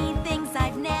many things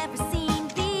I've never seen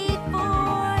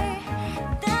before.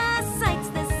 The sights,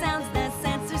 the sounds, the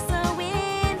scents are so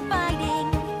inviting.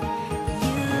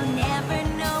 You never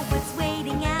know what's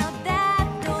waiting out that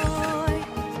door.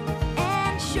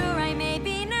 And sure, I may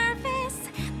be nervous,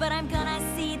 but I'm gonna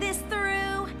see this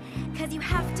through. 'Cause you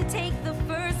have to take the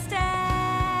first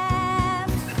step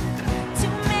to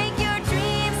make your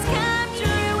dreams come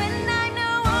true. And I'm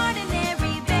no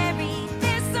ordinary berry.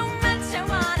 There's so much I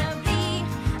wanna be.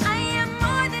 I am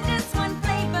more than just one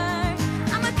flavor.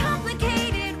 I'm a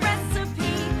complicated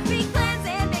recipe. Big plans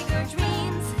and bigger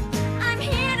dreams. I'm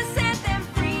here to set them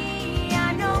free.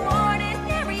 I'm no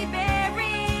ordinary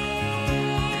berry.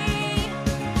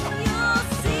 You'll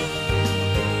see.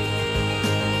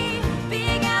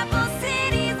 Big Apple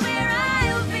City's where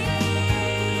I'll be.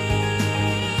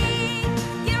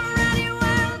 Get ready,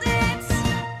 world, it's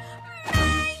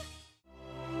me.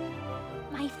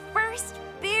 My first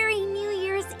very New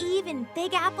Year's Eve in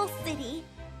Big Apple City.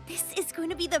 This is going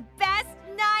to be the best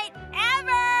night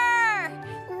ever!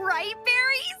 Right,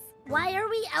 berries? Why are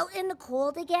we out in the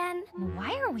cold again?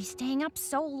 Why are we staying up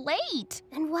so late?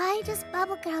 And why does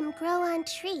bubblegum grow on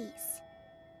trees?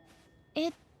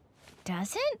 It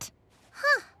doesn't?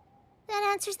 Huh. That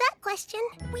answers that question.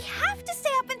 We have to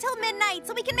stay up until midnight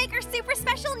so we can make our super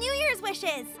special New Year's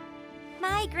wishes.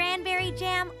 My Granberry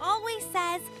Jam always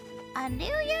says, a New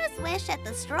Year's wish at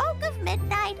the stroke of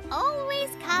midnight always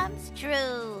comes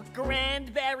true.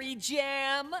 Cranberry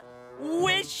jam?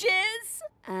 Wishes?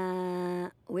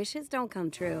 Wishes don't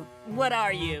come true. What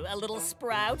are you, a little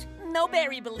sprout? No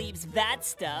berry believes that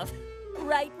stuff.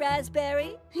 Right,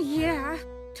 Raspberry? Yeah,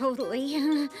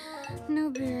 totally. No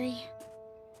berry.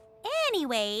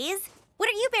 Anyways, what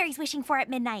are you berries wishing for at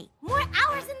midnight? More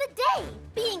hours in the day.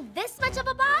 Being this much of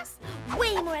a boss?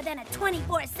 Way more than a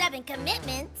 24/7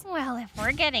 commitment. Well, if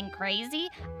we're getting crazy,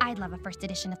 I'd love a first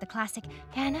edition of the classic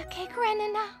Anna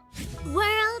Karenina.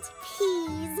 World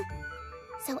peas.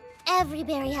 So every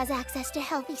berry has access to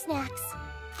healthy snacks.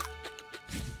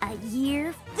 A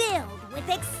year filled with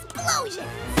explosions.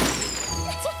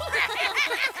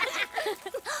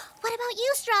 What about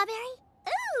you, Strawberry?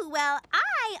 Ooh, well,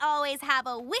 I always have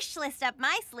a wish list up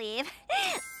my sleeve.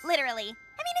 Literally.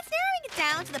 I mean, it's narrowing it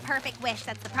down to the perfect wish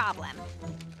that's the problem.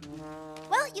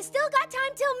 Well, you still got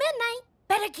time till midnight.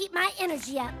 Better keep my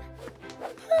energy up.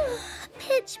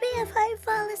 Pinch me if I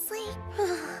fall asleep.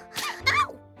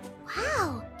 Ow!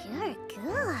 Wow, you're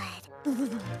good.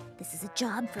 This is a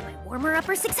job for my Warmer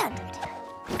Upper 600.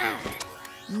 Ah,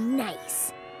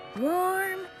 nice.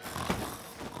 Warm.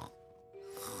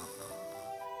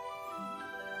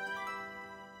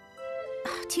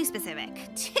 Oh, too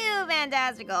specific, too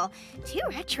fantastical, too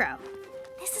retro.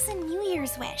 This is a New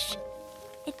Year's wish.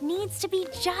 It needs to be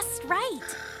just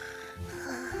right.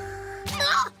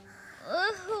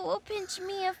 Who will pinch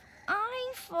me if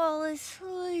I fall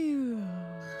asleep?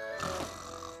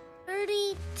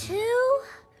 32?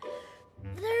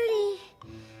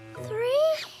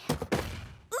 33?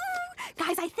 Ooh,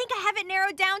 guys, I think I have it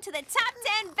narrowed down to the top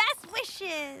 10 best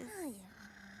wishes.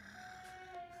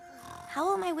 How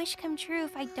will my wish come true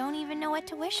if I don't even know what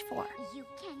to wish for? You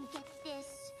can get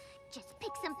this. Just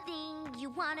pick something you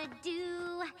want to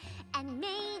do and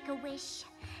make a wish.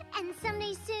 And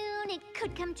someday soon it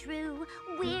could come true.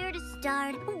 Where to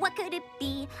start? What could it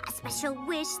be? A special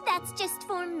wish that's just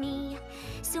for me.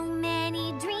 So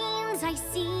many dreams I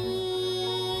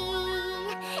see.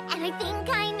 And I think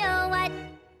I know what...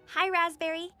 Hi,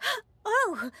 Raspberry.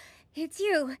 Oh, it's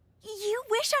you. You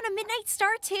wish on a midnight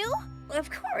star, too? Of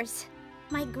course.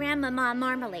 My grandmama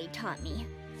Marmalade taught me.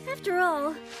 After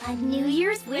all, a New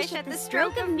Year's wish at the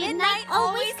stroke of midnight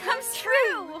always comes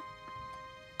true.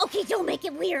 Okay, don't make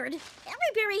it weird.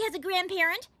 Every berry has a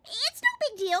grandparent. It's no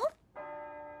big deal.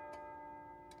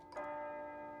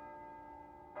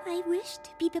 I wish to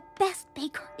be the best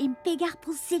baker in Big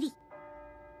Apple City.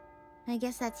 I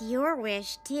guess that's your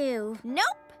wish, too. Nope.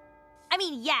 I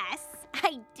mean, yes,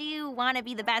 I do want to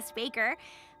be the best baker,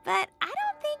 but I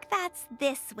don't think that's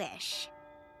this wish.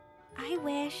 I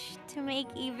wish to make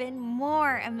even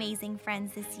more amazing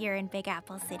friends this year in Big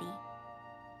Apple City.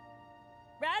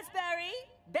 Raspberry!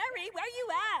 Berry, where you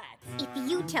at? If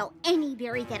you tell any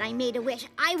berry that I made a wish,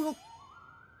 I will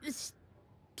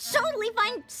totally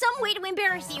find some way to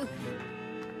embarrass you.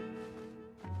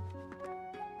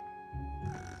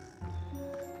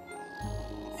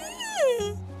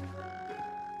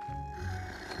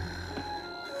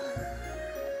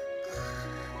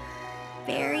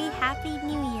 Very happy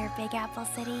New Year, Big Apple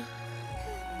City.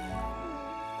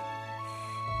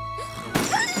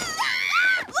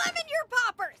 Lemon your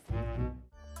poppers!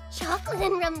 Chocolate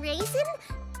and rum raisin?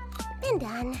 Been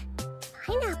done.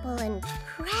 Pineapple and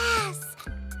grass.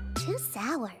 Too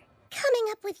sour. Coming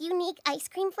up with unique ice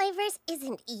cream flavors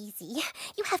isn't easy.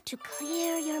 You have to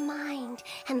clear your mind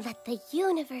and let the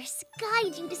universe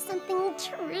guide you to something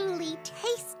truly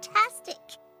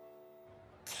taste-tastic.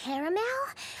 Caramel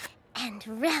and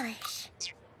relish.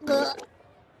 Ugh.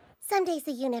 Some days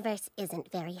the universe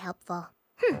isn't very helpful.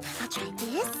 I'll try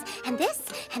this, and this,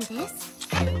 and this.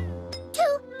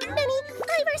 Too many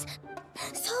flavors.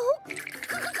 So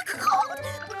cold.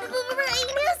 Brain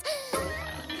is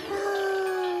frozen.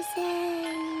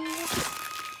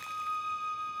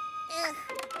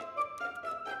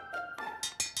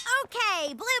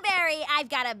 Okay, Blueberry, I've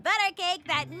got a butter cake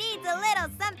that needs a little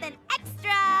something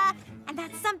extra. And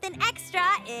that something extra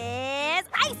is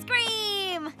ice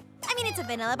cream. I mean, it's a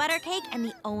vanilla butter cake, and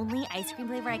the only ice cream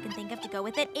flavor I can think of to go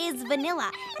with it is vanilla.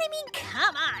 And I mean,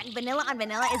 come on, vanilla on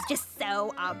vanilla is just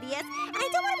so obvious. And I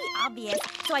don't want to be obvious,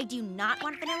 so I do not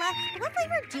want vanilla. What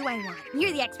flavor do I want?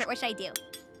 You're the expert, what should I do?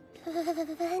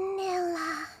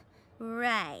 Vanilla.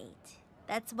 Right.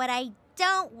 That's what I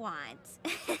don't want.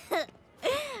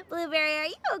 Blueberry, are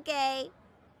you okay?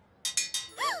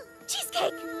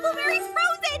 Cheesecake! Blueberry's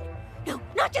frozen! No,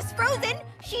 not just frozen!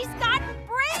 She's got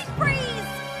brain freeze!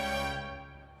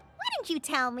 Why didn't you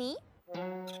tell me?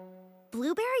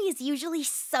 Blueberry is usually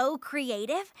so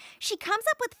creative. She comes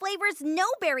up with flavors no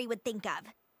berry would think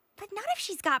of. But not if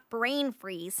she's got brain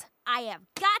freeze. I have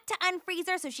got to unfreeze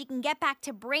her so she can get back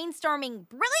to brainstorming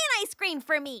brilliant ice cream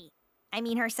for me. I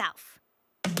mean herself.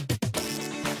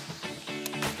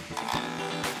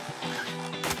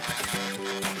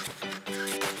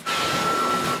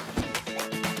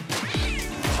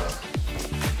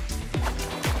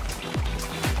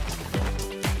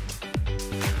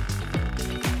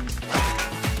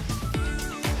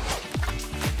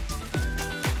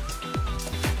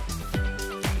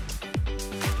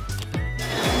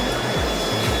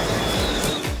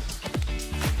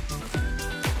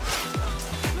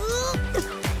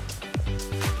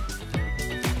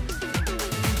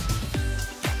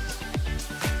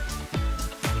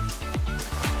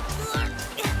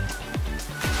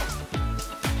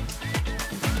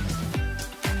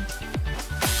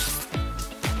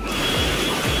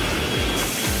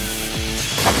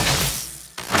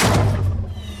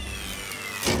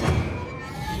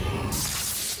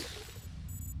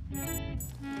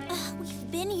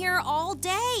 All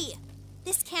day.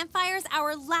 This campfire's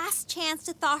our last chance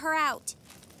to thaw her out.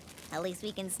 At least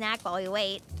we can snack while we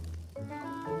wait.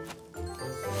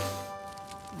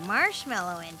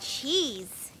 Marshmallow and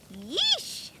cheese.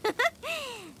 Yeesh!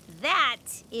 That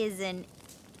is an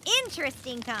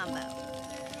interesting combo.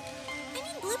 I mean,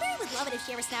 Blueberry would love it if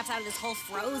she ever snaps out of this whole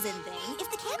frozen thing.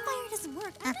 If the campfire doesn't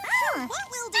work, I'm not sure what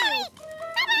we'll do.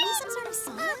 Maybe some sort of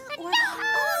sauna? Or,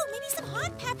 oh, maybe some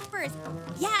hot peppers.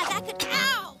 Yeah, that could,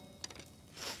 ow!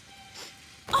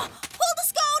 Oh, hold the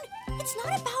scone! It's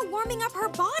not about warming up her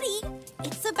body.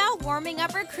 It's about warming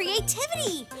up her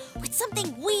creativity with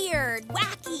something weird,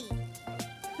 wacky.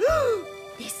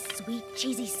 This sweet,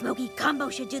 cheesy, smoky combo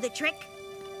should do the trick.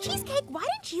 Cheesecake, why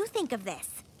didn't you think of this?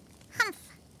 Humph.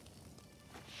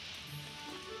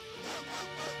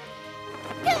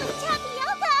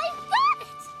 Tapioca, I've got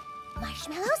it!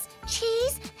 Marshmallows,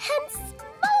 cheese, and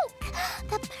smoke.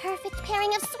 The perfect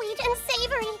pairing of sweet and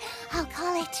savory. I'll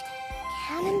call it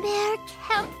Camembert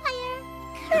Campfire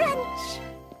Crunch.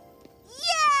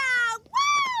 Yeah!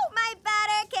 Woo! My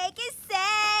butter cake is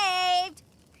saved!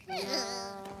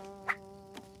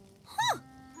 Huh.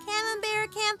 Camembert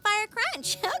Campfire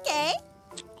Crunch. Okay.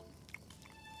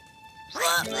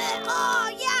 Oh,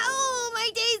 yeah! Oh, my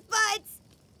taste buds!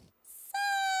 So,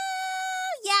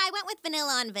 yeah, I went with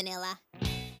vanilla on vanilla.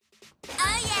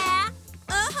 Oh, yeah!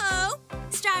 Oh-ho!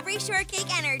 Strawberry Shortcake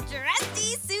and her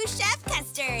trusty sous chef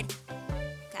Custard.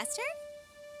 Custard?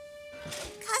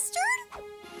 Custard?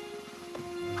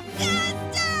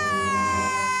 Custard!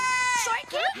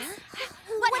 Shortcake?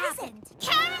 What is it?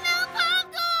 Caramel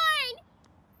popcorn!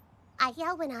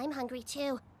 tell when I'm hungry,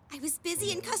 too. I was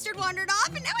busy and Custard wandered off,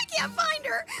 and now I can't find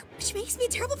her, which makes me a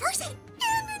terrible person.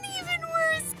 And an even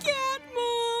worse cat,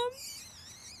 Mom.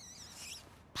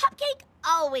 Cupcake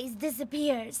always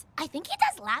disappears. I think he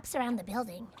does laps around the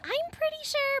building. I'm pretty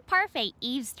sure Parfait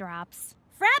eavesdrops.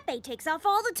 Frappe takes off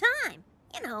all the time.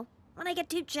 You know, when I get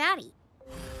too chatty.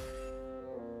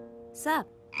 Sup?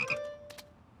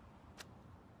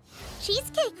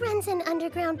 Cheesecake runs an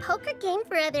underground poker game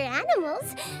for other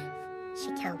animals. She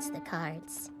counts the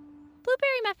cards.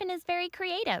 Blueberry Muffin is very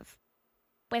creative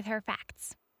with her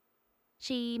facts.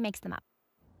 She makes them up.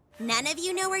 None of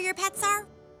you know where your pets are?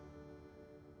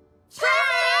 Hey,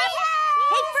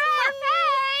 Frappe!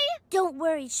 Don't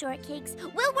worry, Shortcakes.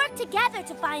 We'll work together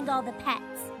to find all the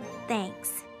pets.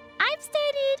 Thanks. I've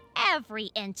studied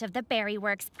every inch of the Berry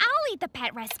Works. I'll lead the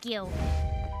pet rescue.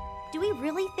 Do we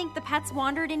really think the pets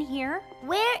wandered in here?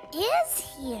 Where is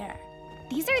here?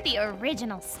 These are the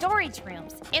original storage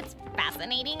rooms. It's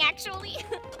fascinating, actually.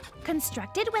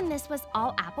 Constructed when this was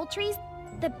all apple trees,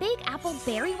 the Big Apple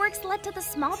Berry Works led to the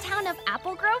small town of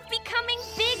Apple Grove becoming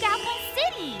Big Apple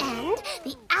City. And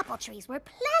the apple trees were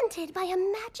planted by a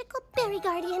magical berry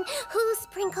guardian who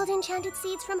sprinkled enchanted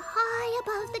seeds from high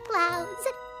above the clouds.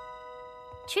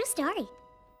 True story.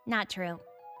 Not true.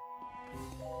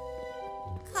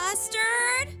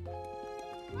 Custard?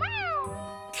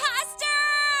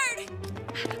 Custard!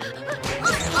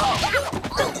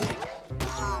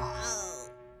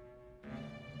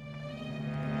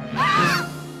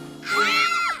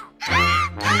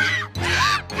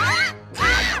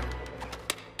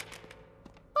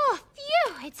 Oh,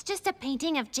 phew! It's just a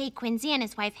painting of Jay Quincy and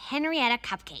his wife Henrietta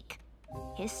Cupcake.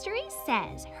 History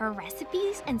says her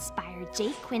recipes inspired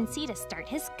Jay Quincy to start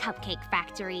his cupcake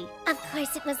factory. Of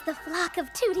course, it was the flock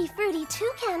of tutti-frutti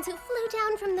toucans who flew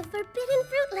down from the forbidden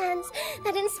fruitlands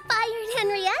that inspired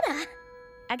Henrietta.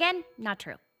 Again, not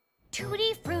true.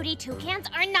 Tutti-frutti toucans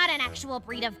are not an actual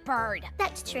breed of bird.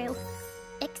 That's true.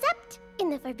 Except in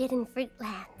the forbidden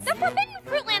fruitlands. The forbidden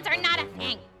fruitlands are not a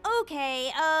thing.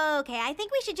 Okay, I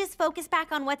think we should just focus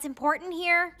back on what's important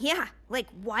here. Yeah, like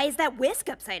why is that whisk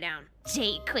upside down?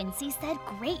 Jay Quincy said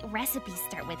great recipes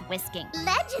start with whisking.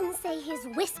 Legends say his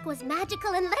whisk was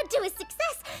magical and led to his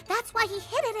success. That's why he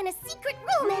hid it in a secret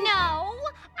room and... No!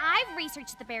 I've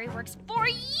researched the Berry Works for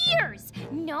years.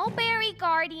 No berry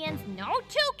guardians, no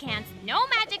toucans, no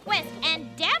magic whisk,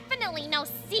 and definitely no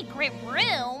secret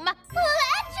room.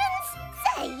 Legends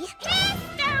say...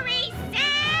 History says...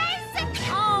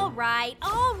 All right,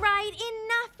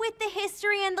 enough with the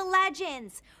history and the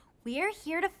legends. We're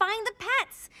here to find the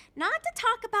pets, not to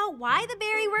talk about why the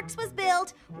Berry Works was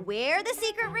built, where the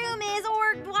secret room is,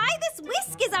 or why this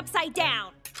whisk is upside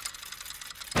down.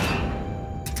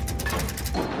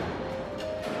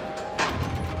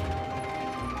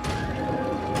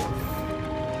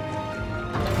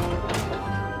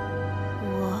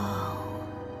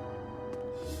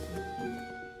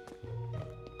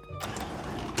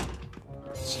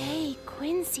 Jay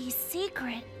Quincy's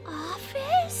secret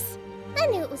office? I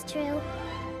knew it was true.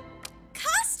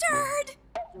 Custard!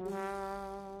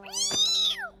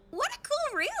 What a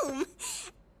cool room!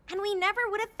 And we never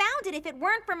would have found it if it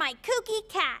weren't for my kooky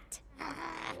cat.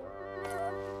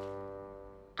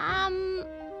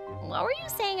 What were you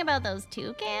saying about those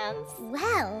toucans?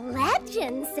 Well,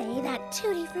 legends say that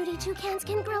tutti-frutti toucans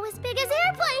can grow as big as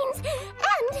airplanes.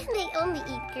 And they only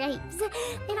eat grapes.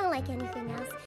 They don't like anything else.